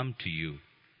will come to you.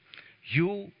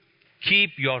 You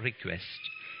keep your request.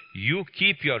 You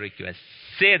keep your request.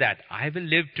 Say that, I will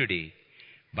live today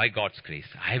by God's grace.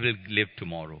 I will live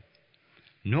tomorrow.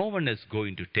 No one is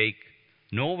going to be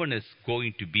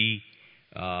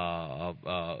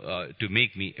to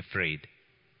make me afraid.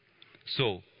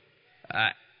 So,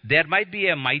 there might be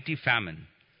a mighty famine.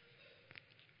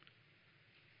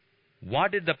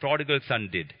 What did the prodigal son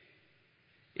did?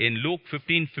 In Luke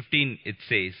 15:15 it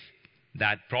says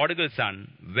that prodigal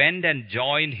son went and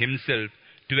joined himself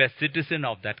to a citizen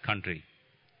of that country.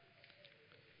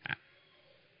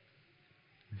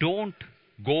 Don't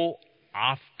go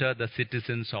after the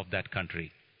citizens of that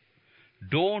country.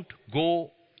 Don't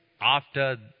go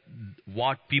after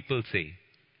what people say.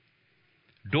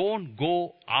 Don't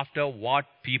go after what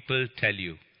people tell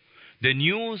you. The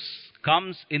news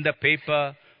comes in the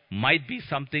paper might be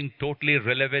something totally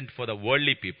relevant for the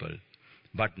worldly people,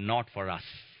 but not for us.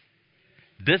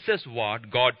 This is what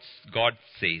God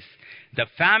says. The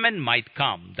famine might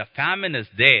come. The famine is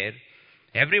there.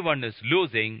 Everyone is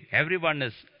losing. Everyone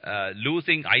is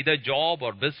losing either job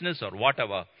or business or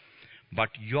whatever. But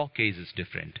your case is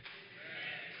different.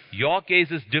 Your case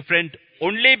is different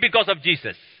only because of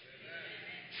Jesus.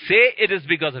 Say it is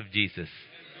because of Jesus.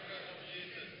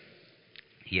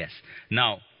 Yes.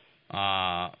 Now,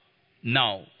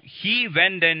 he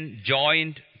went and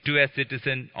joined to a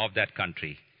citizen of that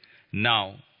country.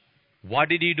 Now, what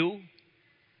did he do?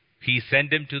 He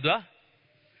sent him to the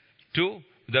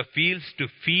fields to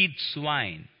feed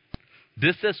swine.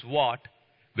 This is what,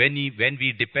 when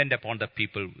we depend upon the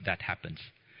people, that happens.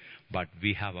 But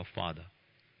we have a Father.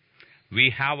 We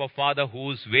have a Father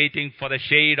who is waiting for the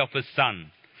shade of His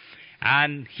Son.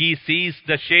 And He sees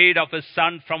the shade of His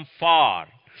Son from far.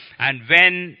 And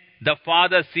when the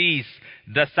Father sees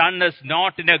the Son is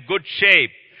not in a good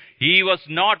shape, he was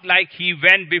not like he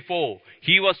went before.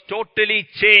 He was totally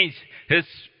changed. His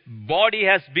body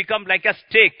has become like a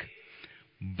stick.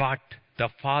 But the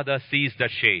Father sees the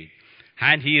shade.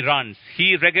 And He runs.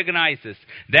 He recognizes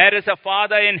there is a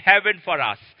Father in heaven for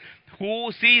us,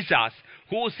 who sees us,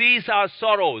 who sees our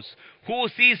sorrows, who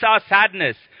sees our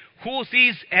sadness, who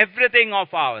sees everything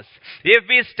of ours. If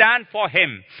we stand for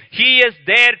Him, He is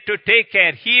there to take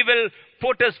care. He will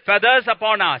put His feathers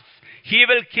upon us. He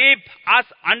will keep us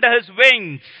under His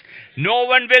wings. No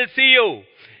one will see you.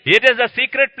 It is a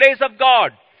secret place of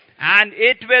God, and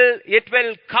it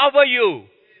will cover you.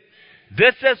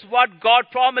 This is what God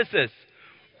promises.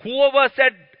 Whoever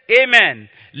said amen,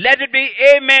 let it be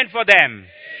amen for them. Amen.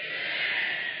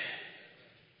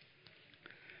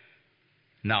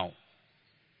 Now,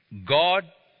 God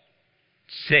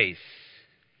says,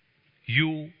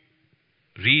 you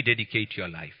rededicate your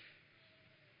life.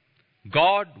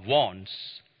 God wants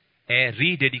a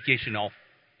rededication of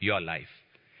your life.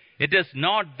 It is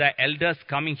not the elders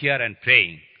coming here and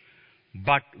praying,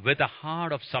 but with a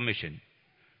heart of submission.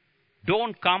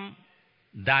 Don't come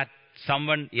that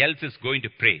someone else is going to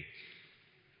pray.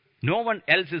 No one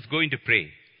else is going to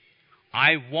pray.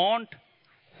 I want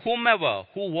whomever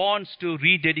who wants to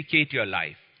rededicate your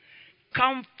life,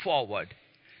 come forward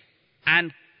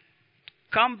and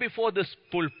come before this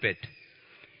pulpit.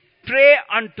 Pray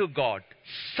unto God.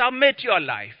 Submit your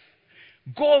life.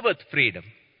 Go with freedom.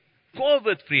 Go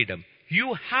with freedom.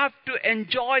 You have to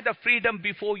enjoy the freedom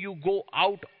before you go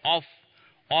out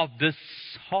of this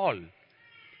hall.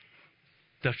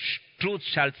 The truth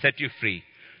shall set you free.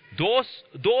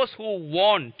 Those who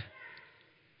want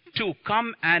to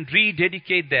come and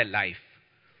rededicate their life,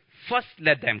 first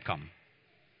let them come.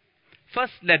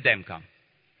 First let them come.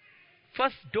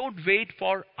 First, don't wait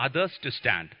for others to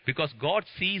stand, because God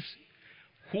sees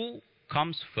who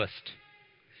comes first.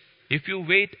 If you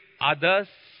wait others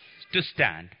to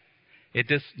stand, it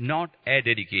is not a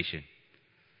dedication.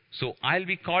 So I'll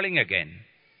be calling again.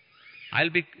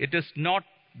 It is not,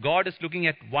 God is looking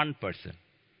at one person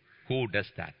who does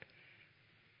that.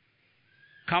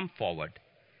 Come forward.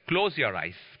 Close your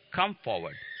eyes. Come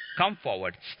forward. Come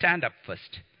forward. Stand up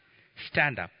first.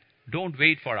 Stand up. Don't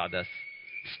wait for others.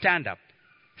 Stand up.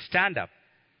 Stand up.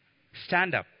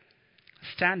 Stand up.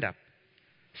 Stand up.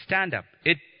 Stand up.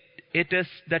 It is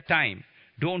the time.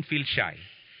 Don't feel shy.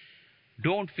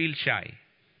 Don't feel shy.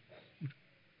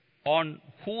 On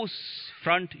whose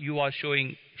front you are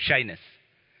showing shyness?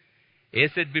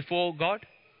 Is it before God?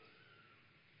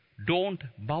 Don't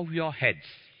bow your heads.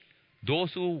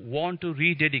 Those who want to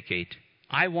rededicate,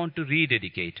 I want to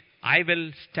rededicate. I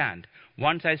will stand.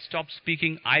 Once I stop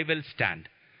speaking, I will stand.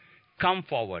 Come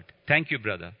forward. Thank you,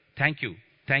 brother. Thank you.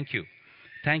 Thank you.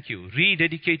 Thank you.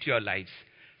 Rededicate your lives.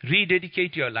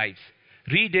 Rededicate your lives.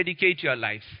 Rededicate your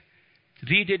lives.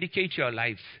 Rededicate your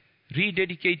lives.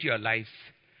 Rededicate your lives.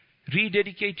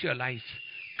 Rededicate your lives.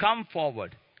 Come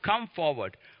forward. Come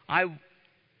forward. I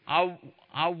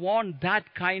want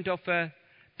that kind of a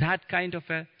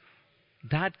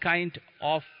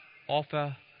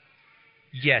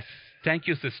yes. Thank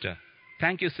you, sister.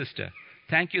 Thank you, sister.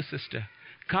 Thank you, sister.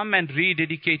 Come and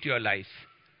rededicate your lives.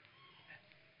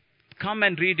 Come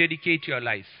and rededicate your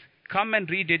lives. Come and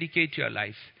rededicate your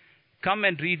lives. Come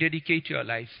and rededicate your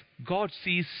lives. God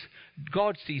sees.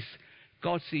 God sees.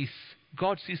 God sees.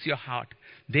 God sees your heart.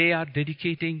 They are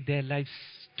dedicating their lives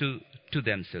to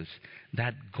themselves.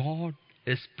 That God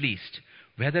is pleased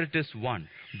whether it is one.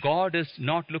 God is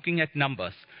not looking at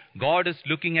numbers. God is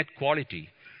looking at quality.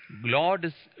 God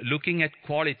is looking at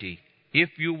quality.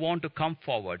 If you want to come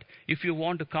forward, if you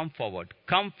want to come forward,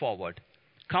 come forward,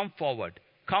 come forward,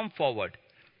 come forward,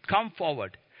 come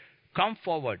forward, come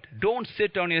forward. Don't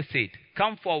sit on your seat.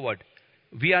 Come forward.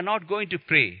 We are not going to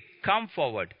pray. Come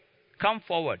forward, come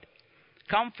forward,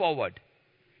 come forward,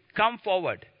 come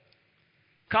forward,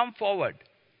 come forward,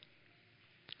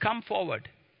 come forward,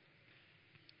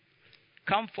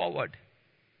 come forward,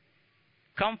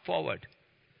 come forward.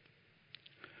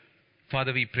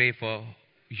 Father, we pray for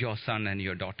your son and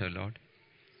your daughter, Lord.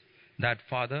 That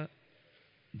Father,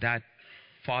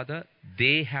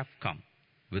 they have come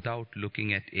without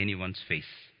looking at anyone's face.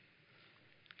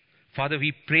 Father,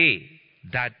 we pray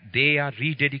that they are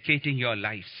rededicating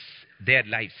their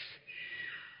lives.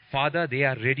 Father, they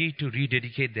are ready to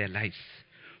rededicate their lives.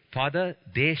 Father,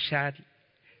 they shall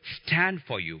stand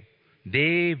for you.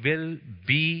 They will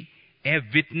be a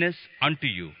witness unto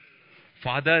you.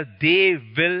 Father, they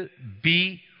will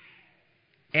be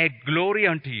a glory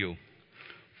unto you.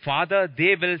 Father,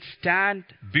 they will stand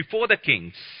before the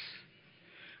kings.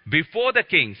 Before the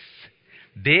kings.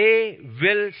 They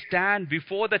will stand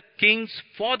before the kings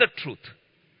for the truth.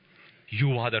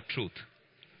 You are the truth.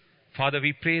 Father,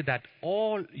 we pray that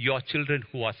all your children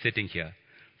who are sitting here,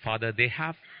 Father, they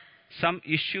have some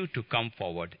issue to come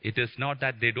forward. It is not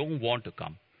that they don't want to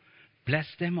come.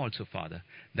 Bless them also, Father,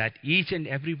 that each and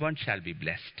every one shall be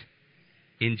blessed.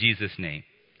 In Jesus' name,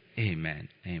 amen,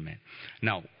 amen.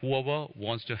 Now, whoever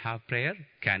wants to have prayer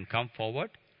can come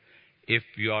forward. If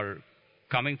you are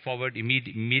coming forward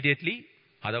immediately,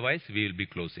 otherwise we will be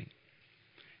closing.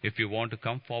 If you want to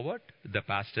come forward, the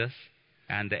pastors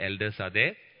and the elders are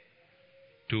there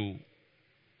to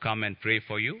come and pray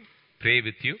for you, pray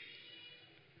with you.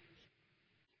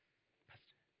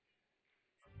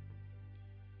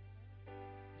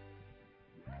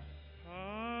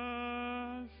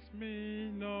 Ask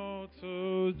me not,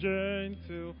 O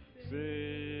gentle Savior,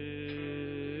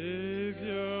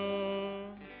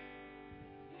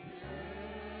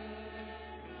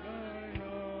 my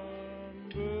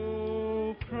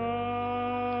humble cry,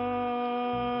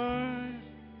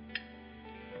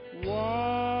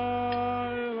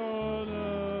 while on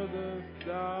others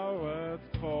thou art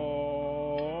calling.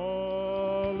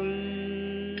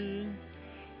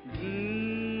 Do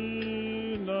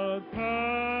not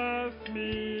pass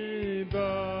me by,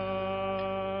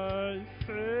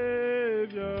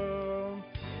 Savior.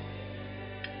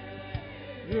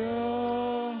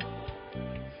 Your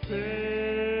Savior,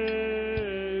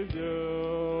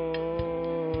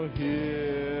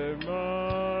 hear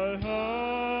my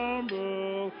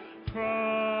humble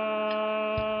cry,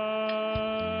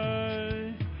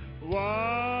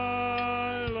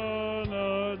 while on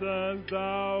others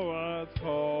thou art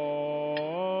calling.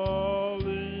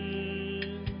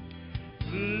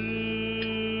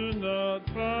 Do not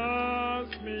pass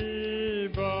me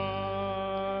by.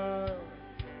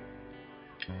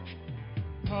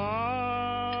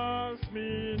 Pass me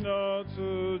not,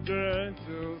 O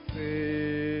gentle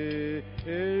Savior.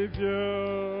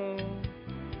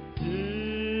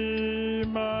 Hear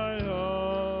my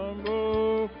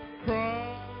humble cry.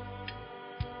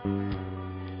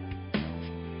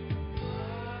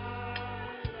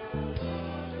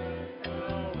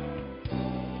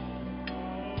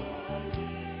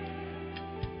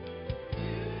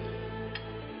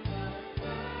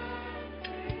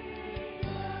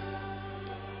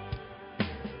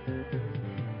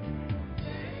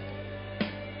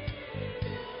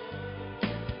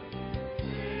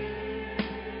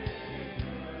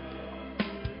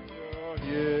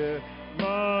 Hear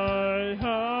my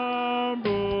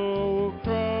humble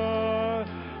cry,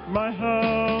 my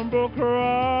humble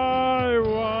cry,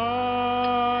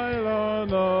 while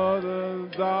on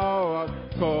others thou art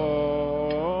calling.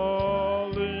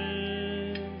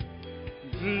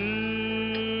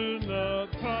 Do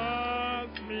not pass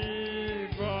me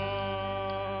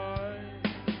by.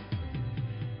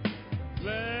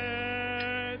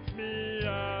 Let me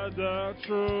at the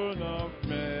throne of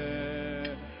mercy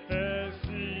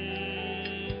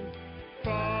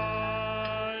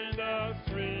find a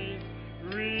sweet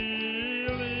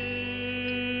relief.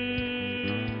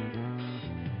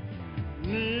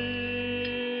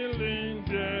 Kneeling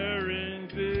there in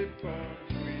deep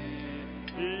contrition,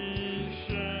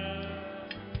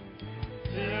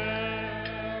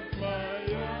 help my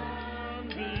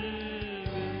unbelief,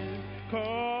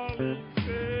 calling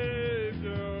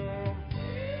Savior.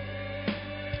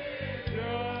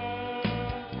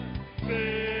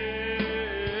 Savior,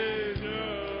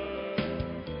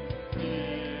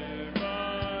 hear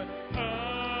my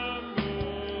humble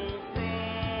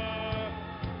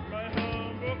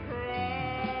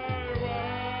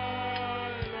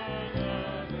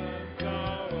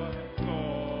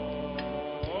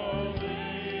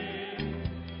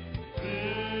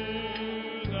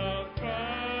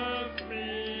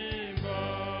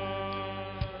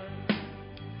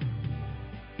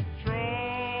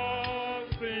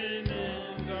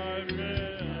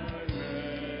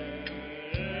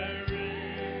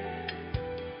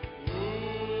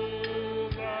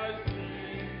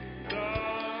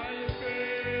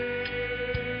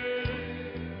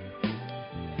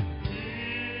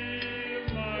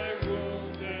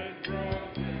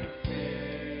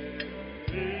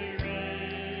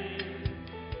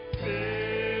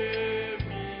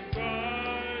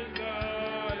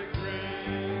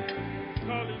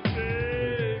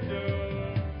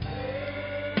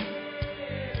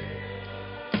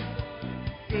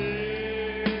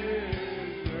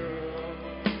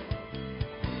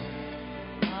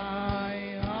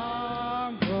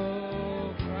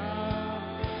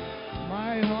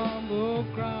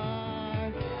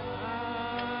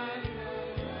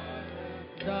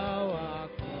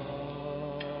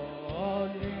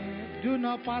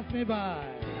not pass me by.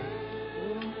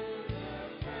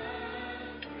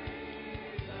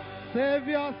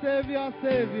 Savior, Savior,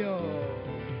 Savior.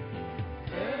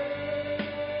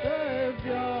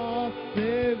 Savior,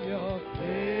 Savior,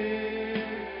 Savior.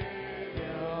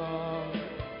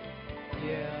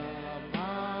 Hear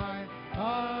my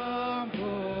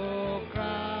humble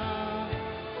cry,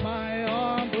 my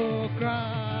humble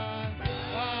cry.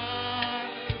 Why,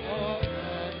 oh,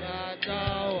 that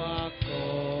thou art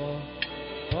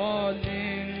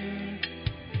calling,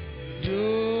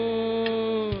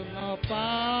 do not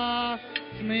pass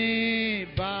me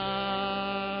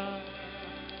by.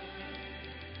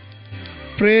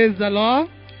 Praise the Lord.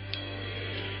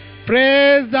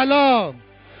 Praise the Lord.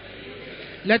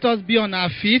 Let us be on our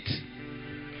feet.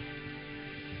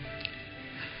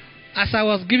 As I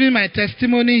was giving my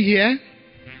testimony here,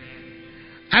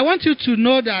 I want you to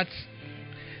know that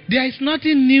there is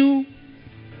nothing new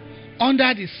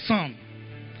under the sun.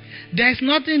 There is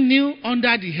nothing new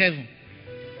under the heaven.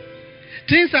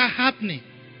 Things are happening.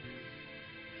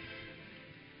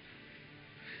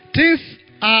 Things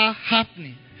are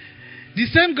happening. The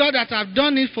same God that have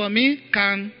done it for me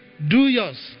can do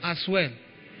yours as well.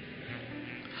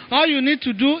 All you need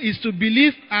to do is to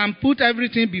believe and put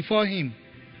everything before Him.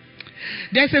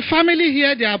 There's a family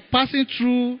here, they are passing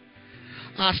through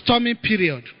a stormy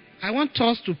period. I want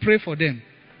us to pray for them.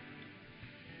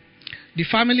 The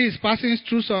family is passing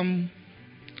through some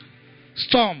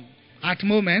storm at the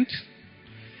moment.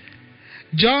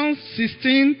 John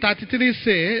 16:33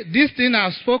 says, "This thing I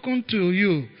have spoken to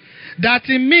you, that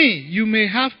in me you may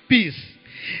have peace.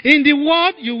 In the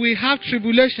world you will have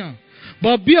tribulation,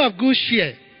 but be of good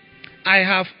cheer. I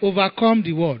have overcome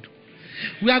the world."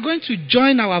 We are going to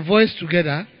join our voice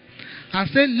together and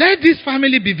say, let this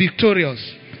family be victorious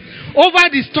over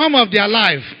the storm of their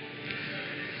life.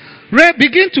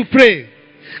 Begin to pray.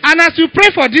 And as you pray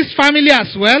for this family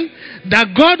as well,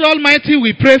 that God Almighty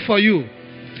will pray for you.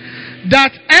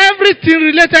 That everything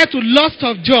related to loss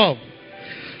of job,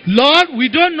 Lord, we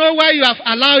don't know why you have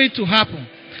allowed it to happen.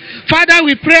 Father,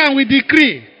 we pray and we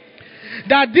decree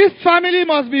that this family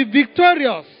must be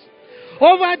victorious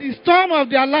over the storm of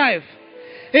their life.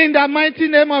 In the mighty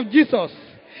name of Jesus.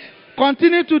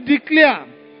 Continue to declare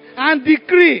and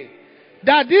decree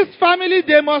that this family,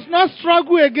 they must not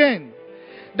struggle again.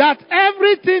 That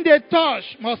everything they touch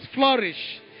must flourish.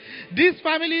 This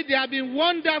family, they have been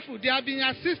wonderful. They have been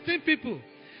assisting people.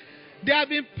 They have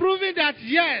been proving that,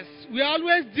 yes, we are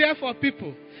always there for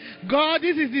people. God,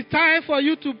 this is the time for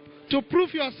you to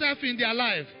prove yourself in their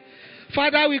life.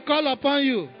 Father, we call upon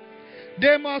you.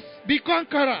 They must be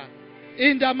conquerors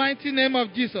in the mighty name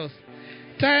of Jesus.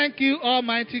 Thank you,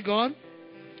 Almighty God.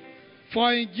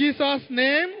 For in Jesus'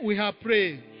 name we have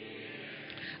prayed.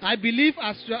 I believe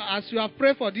as you have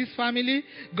prayed for this family,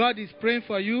 God is praying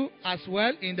for you as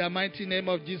well in the mighty name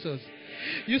of Jesus.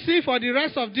 You see, for the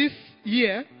rest of this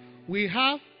year, we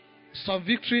have some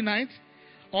victory nights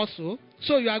also.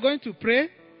 So you are going to pray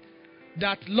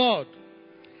that, Lord,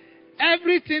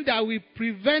 everything that will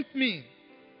prevent me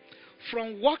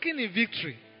from walking in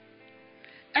victory,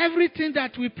 everything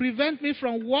that will prevent me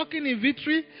from walking in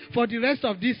victory for the rest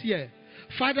of this year,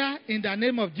 Father, in the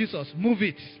name of Jesus, move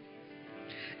it.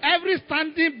 Every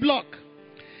standing block,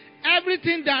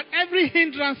 every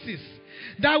hindrances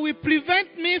that will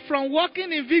prevent me from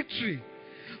walking in victory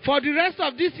for the rest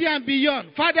of this year and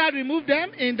beyond, Father, remove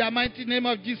them in the mighty name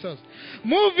of Jesus.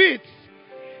 Move it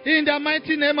in the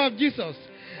mighty name of Jesus.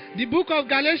 The book of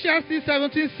Galatians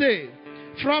 6:17 says,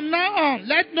 "From now on,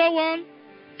 let no one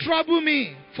trouble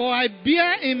me, for I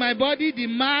bear in my body the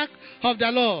mark of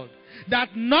the Lord,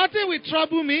 that nothing will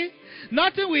trouble me,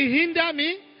 nothing will hinder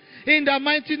me, in the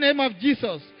mighty name of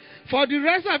Jesus. For the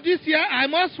rest of this year, I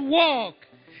must walk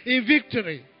in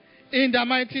victory, in the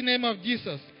mighty name of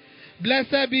Jesus.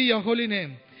 Blessed be your holy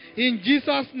name. In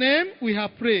Jesus' name, we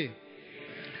have prayed."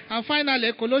 And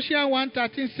finally, Colossians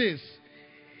 1:13 says,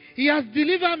 "He has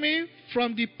delivered me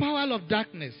from the power of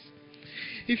darkness."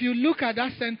 If you look at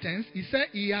that sentence, he said,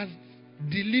 "He has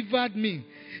delivered me."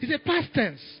 It's a past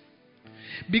tense.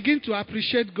 Begin to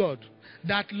appreciate God.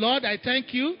 That, Lord, I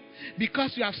thank you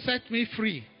because you have set me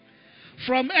free.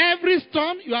 From every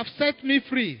storm, you have set me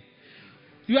free.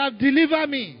 You have delivered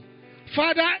me.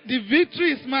 Father, the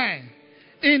victory is mine.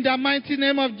 In the mighty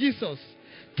name of Jesus.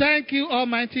 Thank you,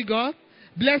 Almighty God.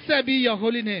 Blessed be your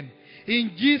holy name.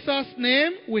 In Jesus'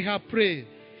 name, we have prayed.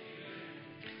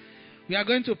 We are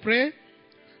going to pray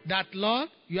that, Lord,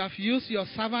 you have used your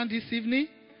servant this evening,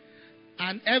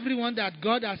 and everyone that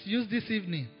God has used this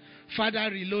evening,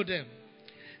 Father, reload them.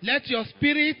 Let your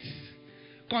spirit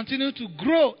continue to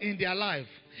grow in their life.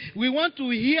 We want to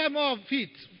hear more of it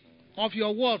of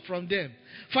your word from them.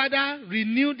 Father,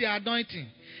 renew the anointing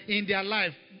in their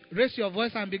life. Raise your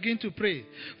voice and begin to pray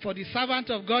for the servant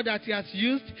of God that he has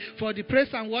used, for the praise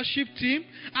and worship team,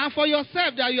 and for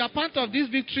yourself that you are part of this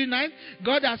victory night.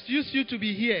 God has used you to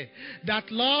be here. That,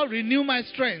 Lord, renew my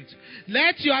strength.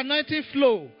 Let your anointing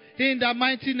flow in the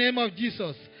mighty name of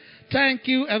Jesus. Thank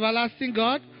you, everlasting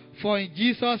God, for in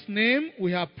Jesus' name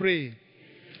we have prayed.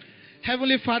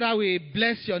 Heavenly Father, we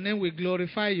bless your name, we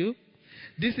glorify you.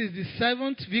 This is the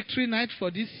 7th victory night for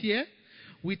this year.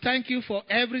 We thank you for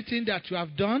everything that you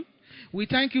have done. We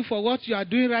thank you for what you are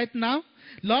doing right now.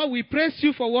 Lord, we praise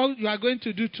you for what you are going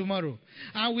to do tomorrow.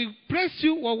 And we praise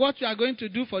you for what you are going to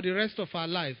do for the rest of our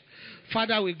life.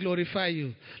 Father, we glorify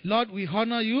you. Lord, we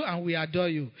honor you and we adore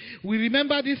you. We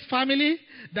remember this family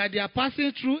that they are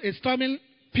passing through a storming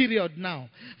period now.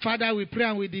 Father, we pray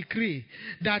and we decree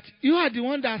that you are the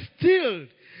one that stilled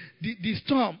the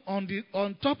storm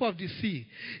on top of the sea.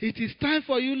 It is time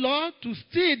for you, Lord, to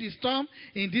still the storm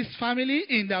in this family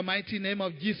in the mighty name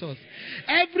of Jesus.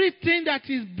 Everything that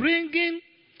is bringing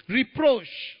reproach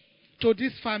to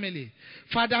this family,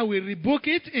 Father, we rebuke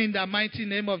it in the mighty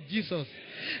name of Jesus.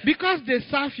 Because they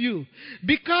serve you.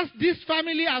 Because this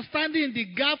family are standing in the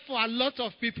gap for a lot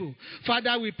of people.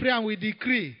 Father, we pray and we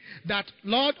decree that,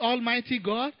 Lord Almighty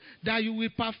God, that you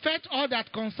will perfect all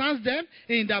that concerns them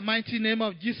in the mighty name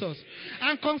of Jesus.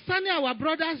 And concerning our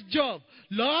brother's job,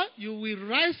 Lord, you will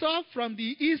rise up from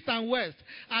the east and west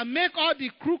and make all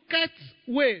the crooked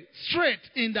way straight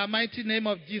in the mighty name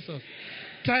of Jesus.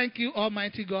 Thank you,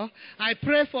 Almighty God. I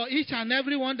pray for each and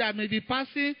every one that may be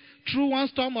passing through one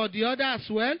storm or the other as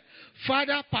well.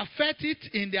 Father, perfect it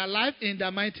in their life in the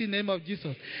mighty name of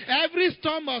Jesus. Every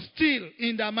storm must still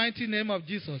in the mighty name of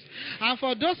Jesus. And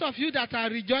for those of you that are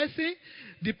rejoicing,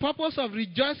 the purpose of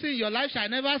rejoicing in your life shall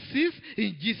never cease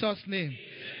in Jesus' name.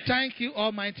 Thank you,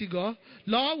 Almighty God.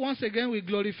 Lord, once again, we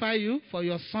glorify you for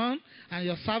your son and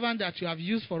your servant that you have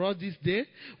used for us this day.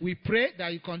 We pray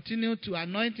that you continue to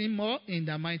anoint him more in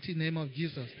the mighty name of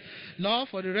Jesus. Lord,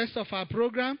 for the rest of our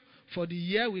program, for the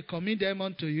year, we commit them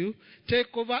unto you. Take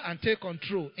over and take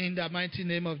control in the mighty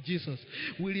name of Jesus.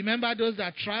 We remember those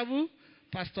that travel,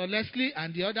 Pastor Leslie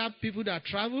and the other people that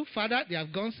travel. Father, they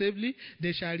have gone safely.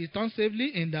 They shall return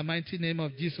safely in the mighty name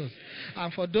of Jesus.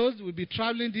 And for those who will be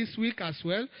traveling this week as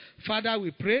well, Father,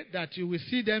 we pray that you will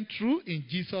see them through in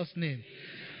Jesus' name.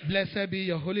 Blessed be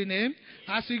your holy name.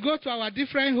 As we go to our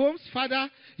different homes, Father,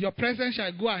 your presence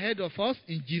shall go ahead of us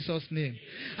in Jesus' name.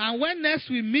 And when next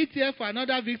we meet here for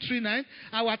another victory night,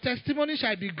 our testimony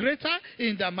shall be greater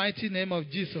in the mighty name of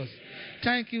Jesus.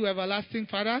 Thank you, everlasting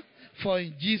Father, for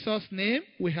in Jesus' name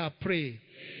we have prayed.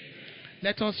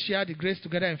 Let us share the grace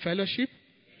together in fellowship.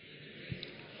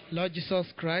 Lord Jesus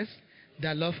Christ,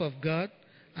 the love of God,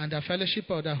 and the fellowship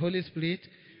of the Holy Spirit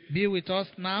be with us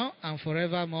now and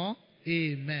forevermore.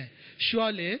 Amen.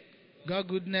 Surely, God's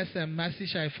goodness and mercy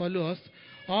shall follow us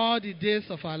all the days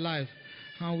of our life,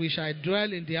 and we shall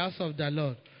dwell in the house of the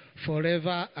Lord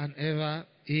forever and ever.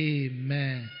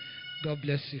 Amen. God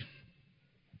bless you.